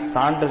ஹதீஸ்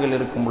சான்றுகள்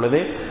இருக்கும் பொழுது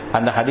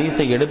அந்த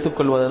ஹதீஸை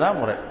எடுத்துக்கொள்வதுதான்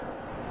முறை.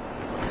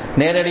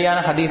 நேரடியான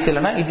ஹதீஸ்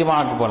இல்லைன்னா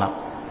இஜ்மாக்கு போகலாம்,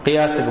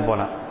 கியாஸுக்கு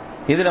போகலாம்.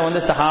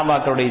 இதுல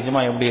சஹாபாக்களுடைய இஜ்மா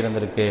எப்படி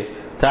இருந்திருக்கு,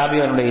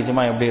 தாபியனுடைய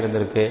இஜ்மா எப்படி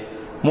இருந்திருக்கு,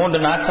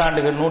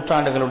 3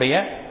 நூற்றாண்டுகளுடைய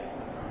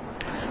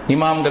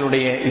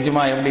இமாம்களுடைய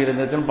இஜ்மா எப்படி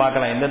இருந்திருக்குன்னு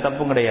பார்க்கலாம், எந்த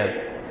தப்பும் கிடையாது.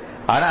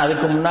 ஆனா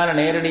அதுக்கு முன்னால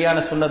நேரடியான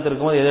சுன்னத்து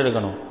இருக்கும்போது எது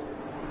எடுக்கணும்,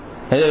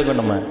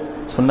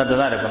 சுன்னத்தை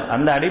தான் இருக்கணும்.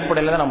 அந்த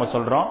அடிப்படையில் தான் நம்ம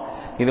சொல்றோம்.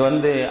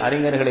 இது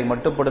அறிஞர்களை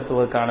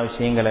மட்டுப்படுத்துவதற்கான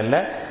விஷயங்கள் அல்ல.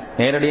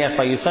 நேரடியாக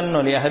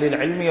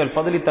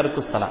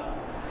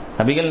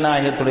நபிகள்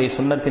நாயகத்துடைய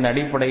சுன்னத்தின்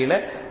அடிப்படையில்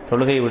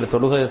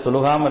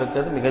தொழுகாம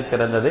இருக்கிறது மிகச்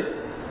சிறந்தது.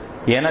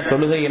 ஏன்னா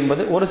தொழுகை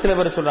என்பது ஒரு சில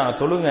பேர் சொல்றாங்க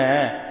தொழுங்க,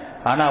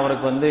 ஆனா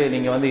அவருக்கு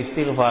நீங்க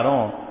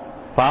இஸ்திக்ஃபாரும்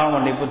பாவ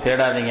மன்னிப்பு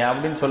தேடாதீங்க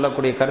அப்படின்னு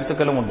சொல்லக்கூடிய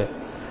கருத்துக்களும் உண்டு.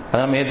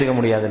 அதெல்லாம் ஏற்றுக்க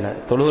முடியாது. இல்லை,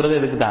 தொழுகிறது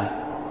இதுக்கு தான்,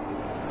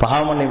 பாவ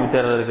மன்னிப்பு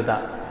தேடுறதுக்கு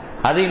தான்.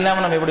 அது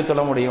இல்லாம நம்ம எப்படி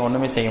சொல்ல முடியும்,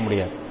 ஒண்ணுமே செய்ய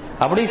முடியாது.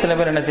 அப்படி சில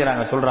பேர் என்ன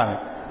செய்யறாங்க, சொல்றாங்க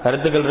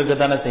கருத்துக்கள்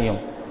இருக்கத்தானே செய்யும்,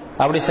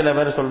 அப்படி சில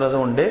பேர் சொல்றது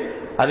உண்டு.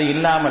 அது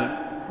இல்லாமல்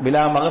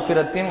பிலா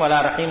மகஃபிரத்தின்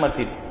வலா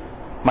ரஹீமத்தின்,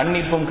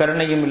 மன்னிப்பும்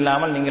கருணையும்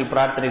இல்லாமல் நீங்கள்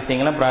பிரார்த்தனை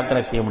செய்யுங்களா,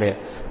 பிரார்த்தனை செய்ய முடியாது.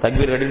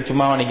 தக்பீர் கட்டி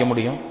சும்மாவா நிற்க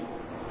முடியும்?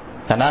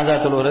 ஜனாசா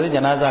தொழுகிறது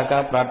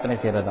ஜனாசாக்காக பிரார்த்தனை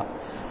செய்யறதுதான்,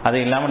 அது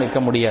இல்லாமல் நிற்க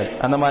முடியாது.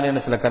 அந்த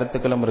மாதிரியான சில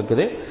கருத்துக்களும்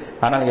இருக்குது.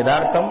 ஆனால்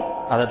யதார்த்தம்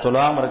அதை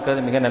தொழாம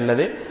இருக்கிறது மிக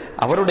நல்லது.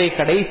 அவருடைய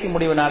கடைசி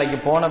முடிவு நாளைக்கு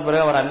போன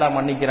பிறகு அவர் அல்லாஹ்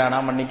மன்னிக்கிறானா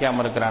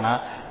மன்னிக்காம இருக்கிறானா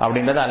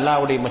அப்படின்றது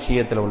அல்லாஹ்வுடைய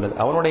மஷியத்தில் உள்ளது,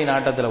 அவனுடைய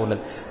நாட்டத்தில்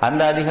உள்ளது.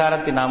 அந்த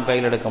அதிகாரத்தை நாம்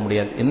கையில் எடுக்க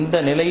முடியாது. இந்த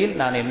நிலையில்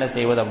நான் என்ன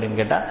செய்வது அப்படின்னு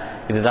கேட்டா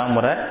இதுதான்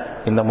முறை.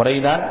 இந்த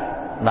முறைதான்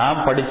நாம்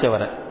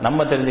படிச்சவரை,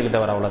 நம்ம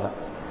தெரிஞ்சுக்கிட்டவரை, அவ்வளவுதான்.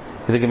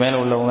 இதுக்கு மேல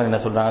உள்ளவங்க என்ன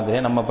சொல்றாங்க,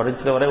 நம்ம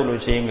படிச்சவரை உள்ள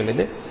விஷயங்கள்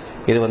இது.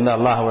 இது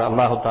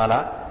அல்லாஹு தாலா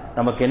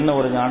நமக்கு என்ன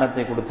ஒரு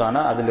ஞானத்தை கொடுத்தானோ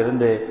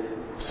அதிலிருந்து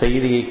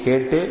செய்தியை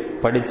கேட்டு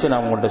படிச்சு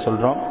நாம் உங்கள்கிட்ட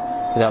சொல்றோம்.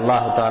 இது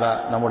அல்லாஹு தாலா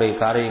நம்முடைய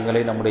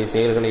காரியங்களை, நம்முடைய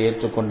செயல்களை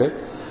ஏற்றுக்கொண்டு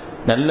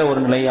நல்ல ஒரு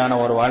நிலையான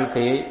ஒரு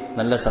வாழ்க்கையை,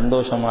 நல்ல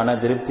சந்தோஷமான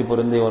திருப்தி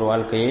பொருந்திய ஒரு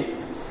வாழ்க்கையை,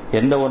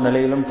 எந்த ஒரு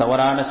நிலையிலும்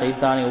தவறான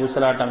சைத்தானிய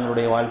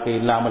ஊசலாட்டங்களுடைய வாழ்க்கை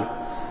இல்லாமல்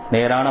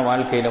நேரான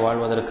வாழ்க்கையில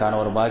வாழ்வதற்கான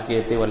ஒரு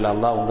பாக்கியத்தை வல்ல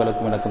அல்லாஹ்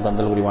உங்களுக்கும் எனக்கும்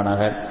தந்தல்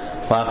புரிவானாக.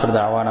 வாஹிர்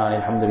தஅவானா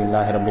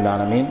அல்ஹம்துலில்லாஹி ரப்பில்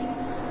ஆலமீன்.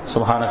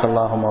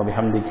 சுப்ஹானக்கல்லாஹும்ம வ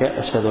பிஹம்திக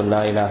அஷ்ஹது அல்லா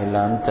இலாஹா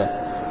இல்லா அன்த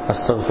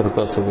அஸ்தக்ஃபிருக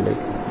வ அத்தூபு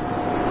இலைக்.